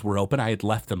windows were open. I had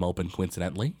left them open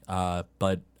coincidentally,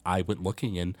 but I went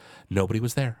looking, and nobody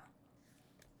was there.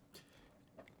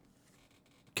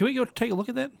 Can we go take a look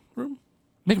at that room?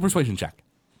 Make a persuasion check.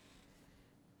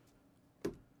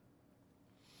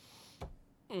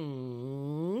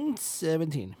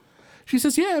 17. She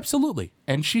says, yeah, absolutely.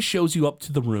 And she shows you up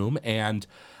to the room, and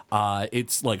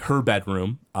it's like her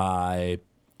bedroom.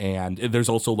 And there's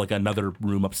also like another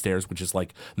room upstairs, which is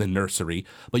like the nursery.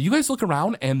 But you guys look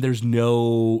around, and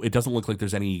it doesn't look like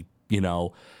there's any,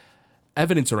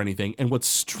 evidence or anything. And what's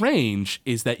strange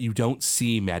is that you don't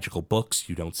see magical books.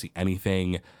 You don't see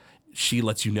anything. She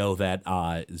lets you know that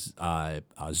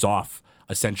Zoff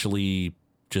essentially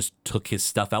just took his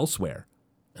stuff elsewhere.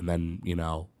 And then,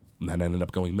 ended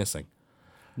up going missing.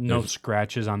 No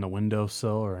scratches on the windowsill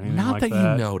or anything Not like that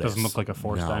that? you notice. Doesn't look like a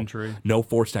forced entry? No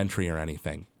forced entry or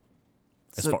anything.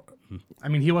 I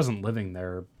mean, he wasn't living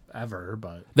there ever,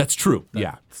 but... That's true, that'd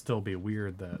yeah. still be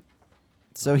weird that...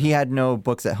 So he had no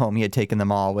books at home. He had taken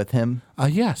them all with him.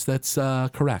 Yes, that's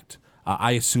correct.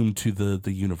 I assume to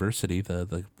the university,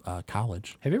 the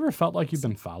college. Have you ever felt like you've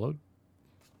been followed?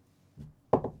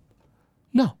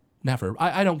 No, never.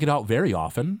 I don't get out very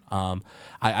often.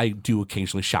 I do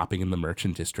occasionally shopping in the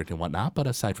merchant district and whatnot, but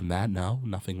aside from that, no,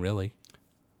 nothing really.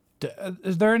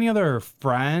 Is there any other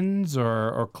friends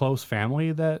or close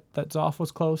family that Zoff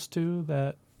was close to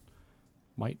that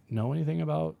might know anything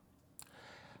about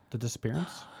the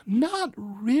disappearance? Not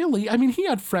really. I mean, he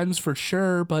had friends for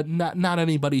sure, but not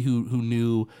anybody who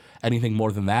knew anything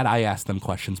more than that. I asked them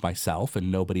questions myself,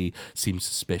 and nobody seemed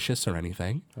suspicious or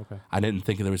anything. Okay. I didn't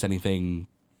think there was anything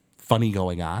funny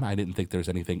going on. I didn't think there was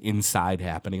anything inside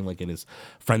happening, like in his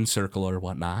friend circle or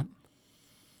whatnot.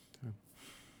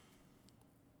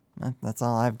 That's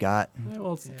all I've got. Yeah,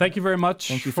 well, thank you very much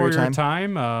Thank you for for your your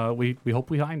time. We hope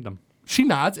we find them. She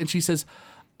nods and she says,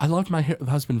 I loved my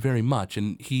husband very much,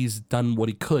 and he's done what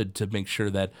he could to make sure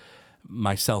that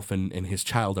myself and his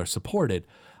child are supported.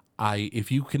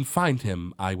 If you can find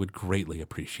him, I would greatly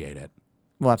appreciate it.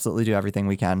 We'll absolutely do everything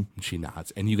we can. And she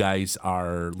nods. And you guys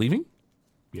are leaving?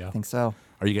 Yeah. I think so.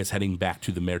 Are you guys heading back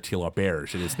to the Mertil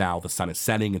Auberge? It is now, the sun is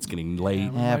setting, it's getting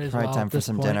late. Yeah, Might as probably well time at for this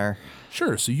some point. dinner.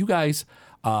 Sure. So you guys,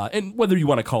 and whether you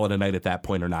want to call it a night at that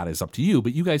point or not is up to you,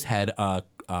 but you guys head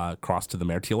across to the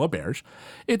Mertil Auberge.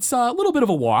 It's a little bit of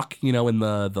a walk, in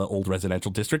the old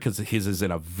residential district, because his is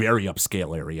in a very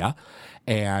upscale area.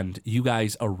 And you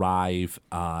guys arrive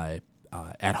at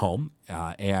home,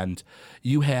 and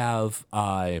you have...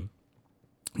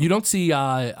 you don't see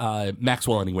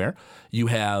Maxwell anywhere. You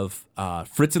have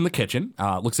Fritz in the kitchen.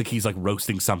 Looks like he's like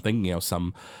roasting something,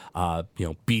 some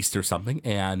beast or something.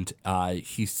 And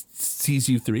he sees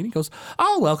you three and he goes,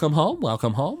 "Oh, welcome home,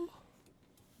 welcome home."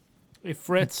 Hey,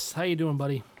 Fritz, how you doing,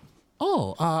 buddy?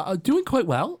 Oh, doing quite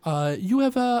well. You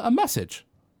have a message.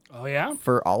 Oh, yeah?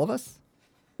 For all of us?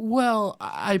 Well,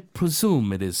 I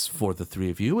presume it is for the three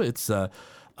of you. It's a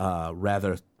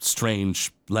rather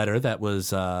strange letter that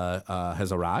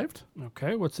has arrived.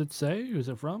 Okay, what's it say? Who's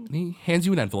it from? And he hands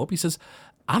you an envelope. He says,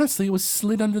 "Honestly, it was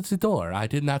slid under the door. I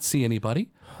did not see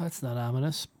anybody." That's not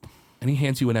ominous. And he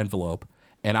hands you an envelope.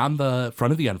 And on the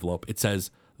front of the envelope, it says,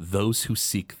 "Those who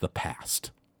seek the past."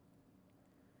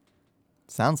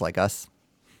 Sounds like us.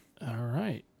 All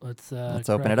right, let's open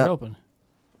crack it up. Open.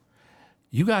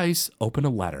 You guys open a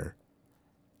letter,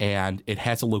 and it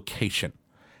has a location.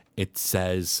 It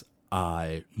says,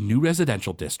 New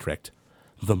Residential District,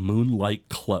 the Moonlight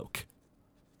Cloak.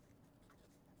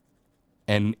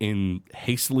 And in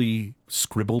hastily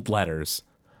scribbled letters,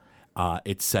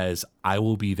 it says, "I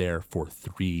will be there for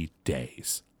 3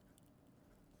 days."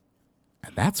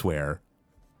 And that's where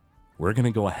we're going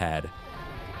to go ahead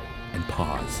and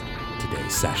pause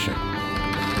today's session.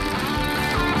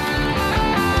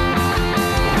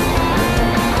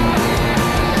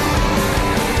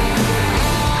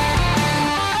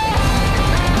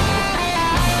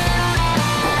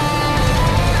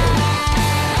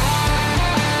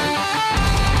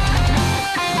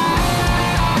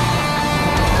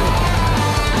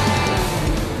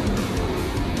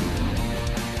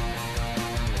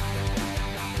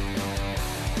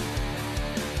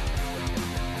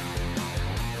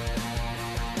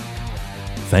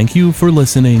 Thank you for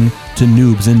listening to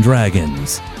Noobs and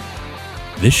Dragons.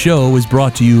 This show is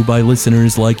brought to you by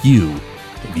listeners like you.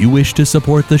 If you wish to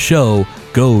support the show,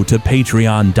 go to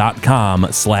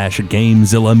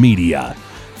patreon.com/Gamezilla Media.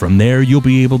 From there, you'll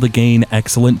be able to gain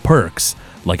excellent perks,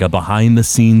 like a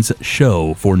behind-the-scenes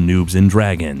show for Noobs and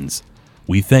Dragons.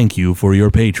 We thank you for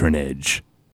your patronage.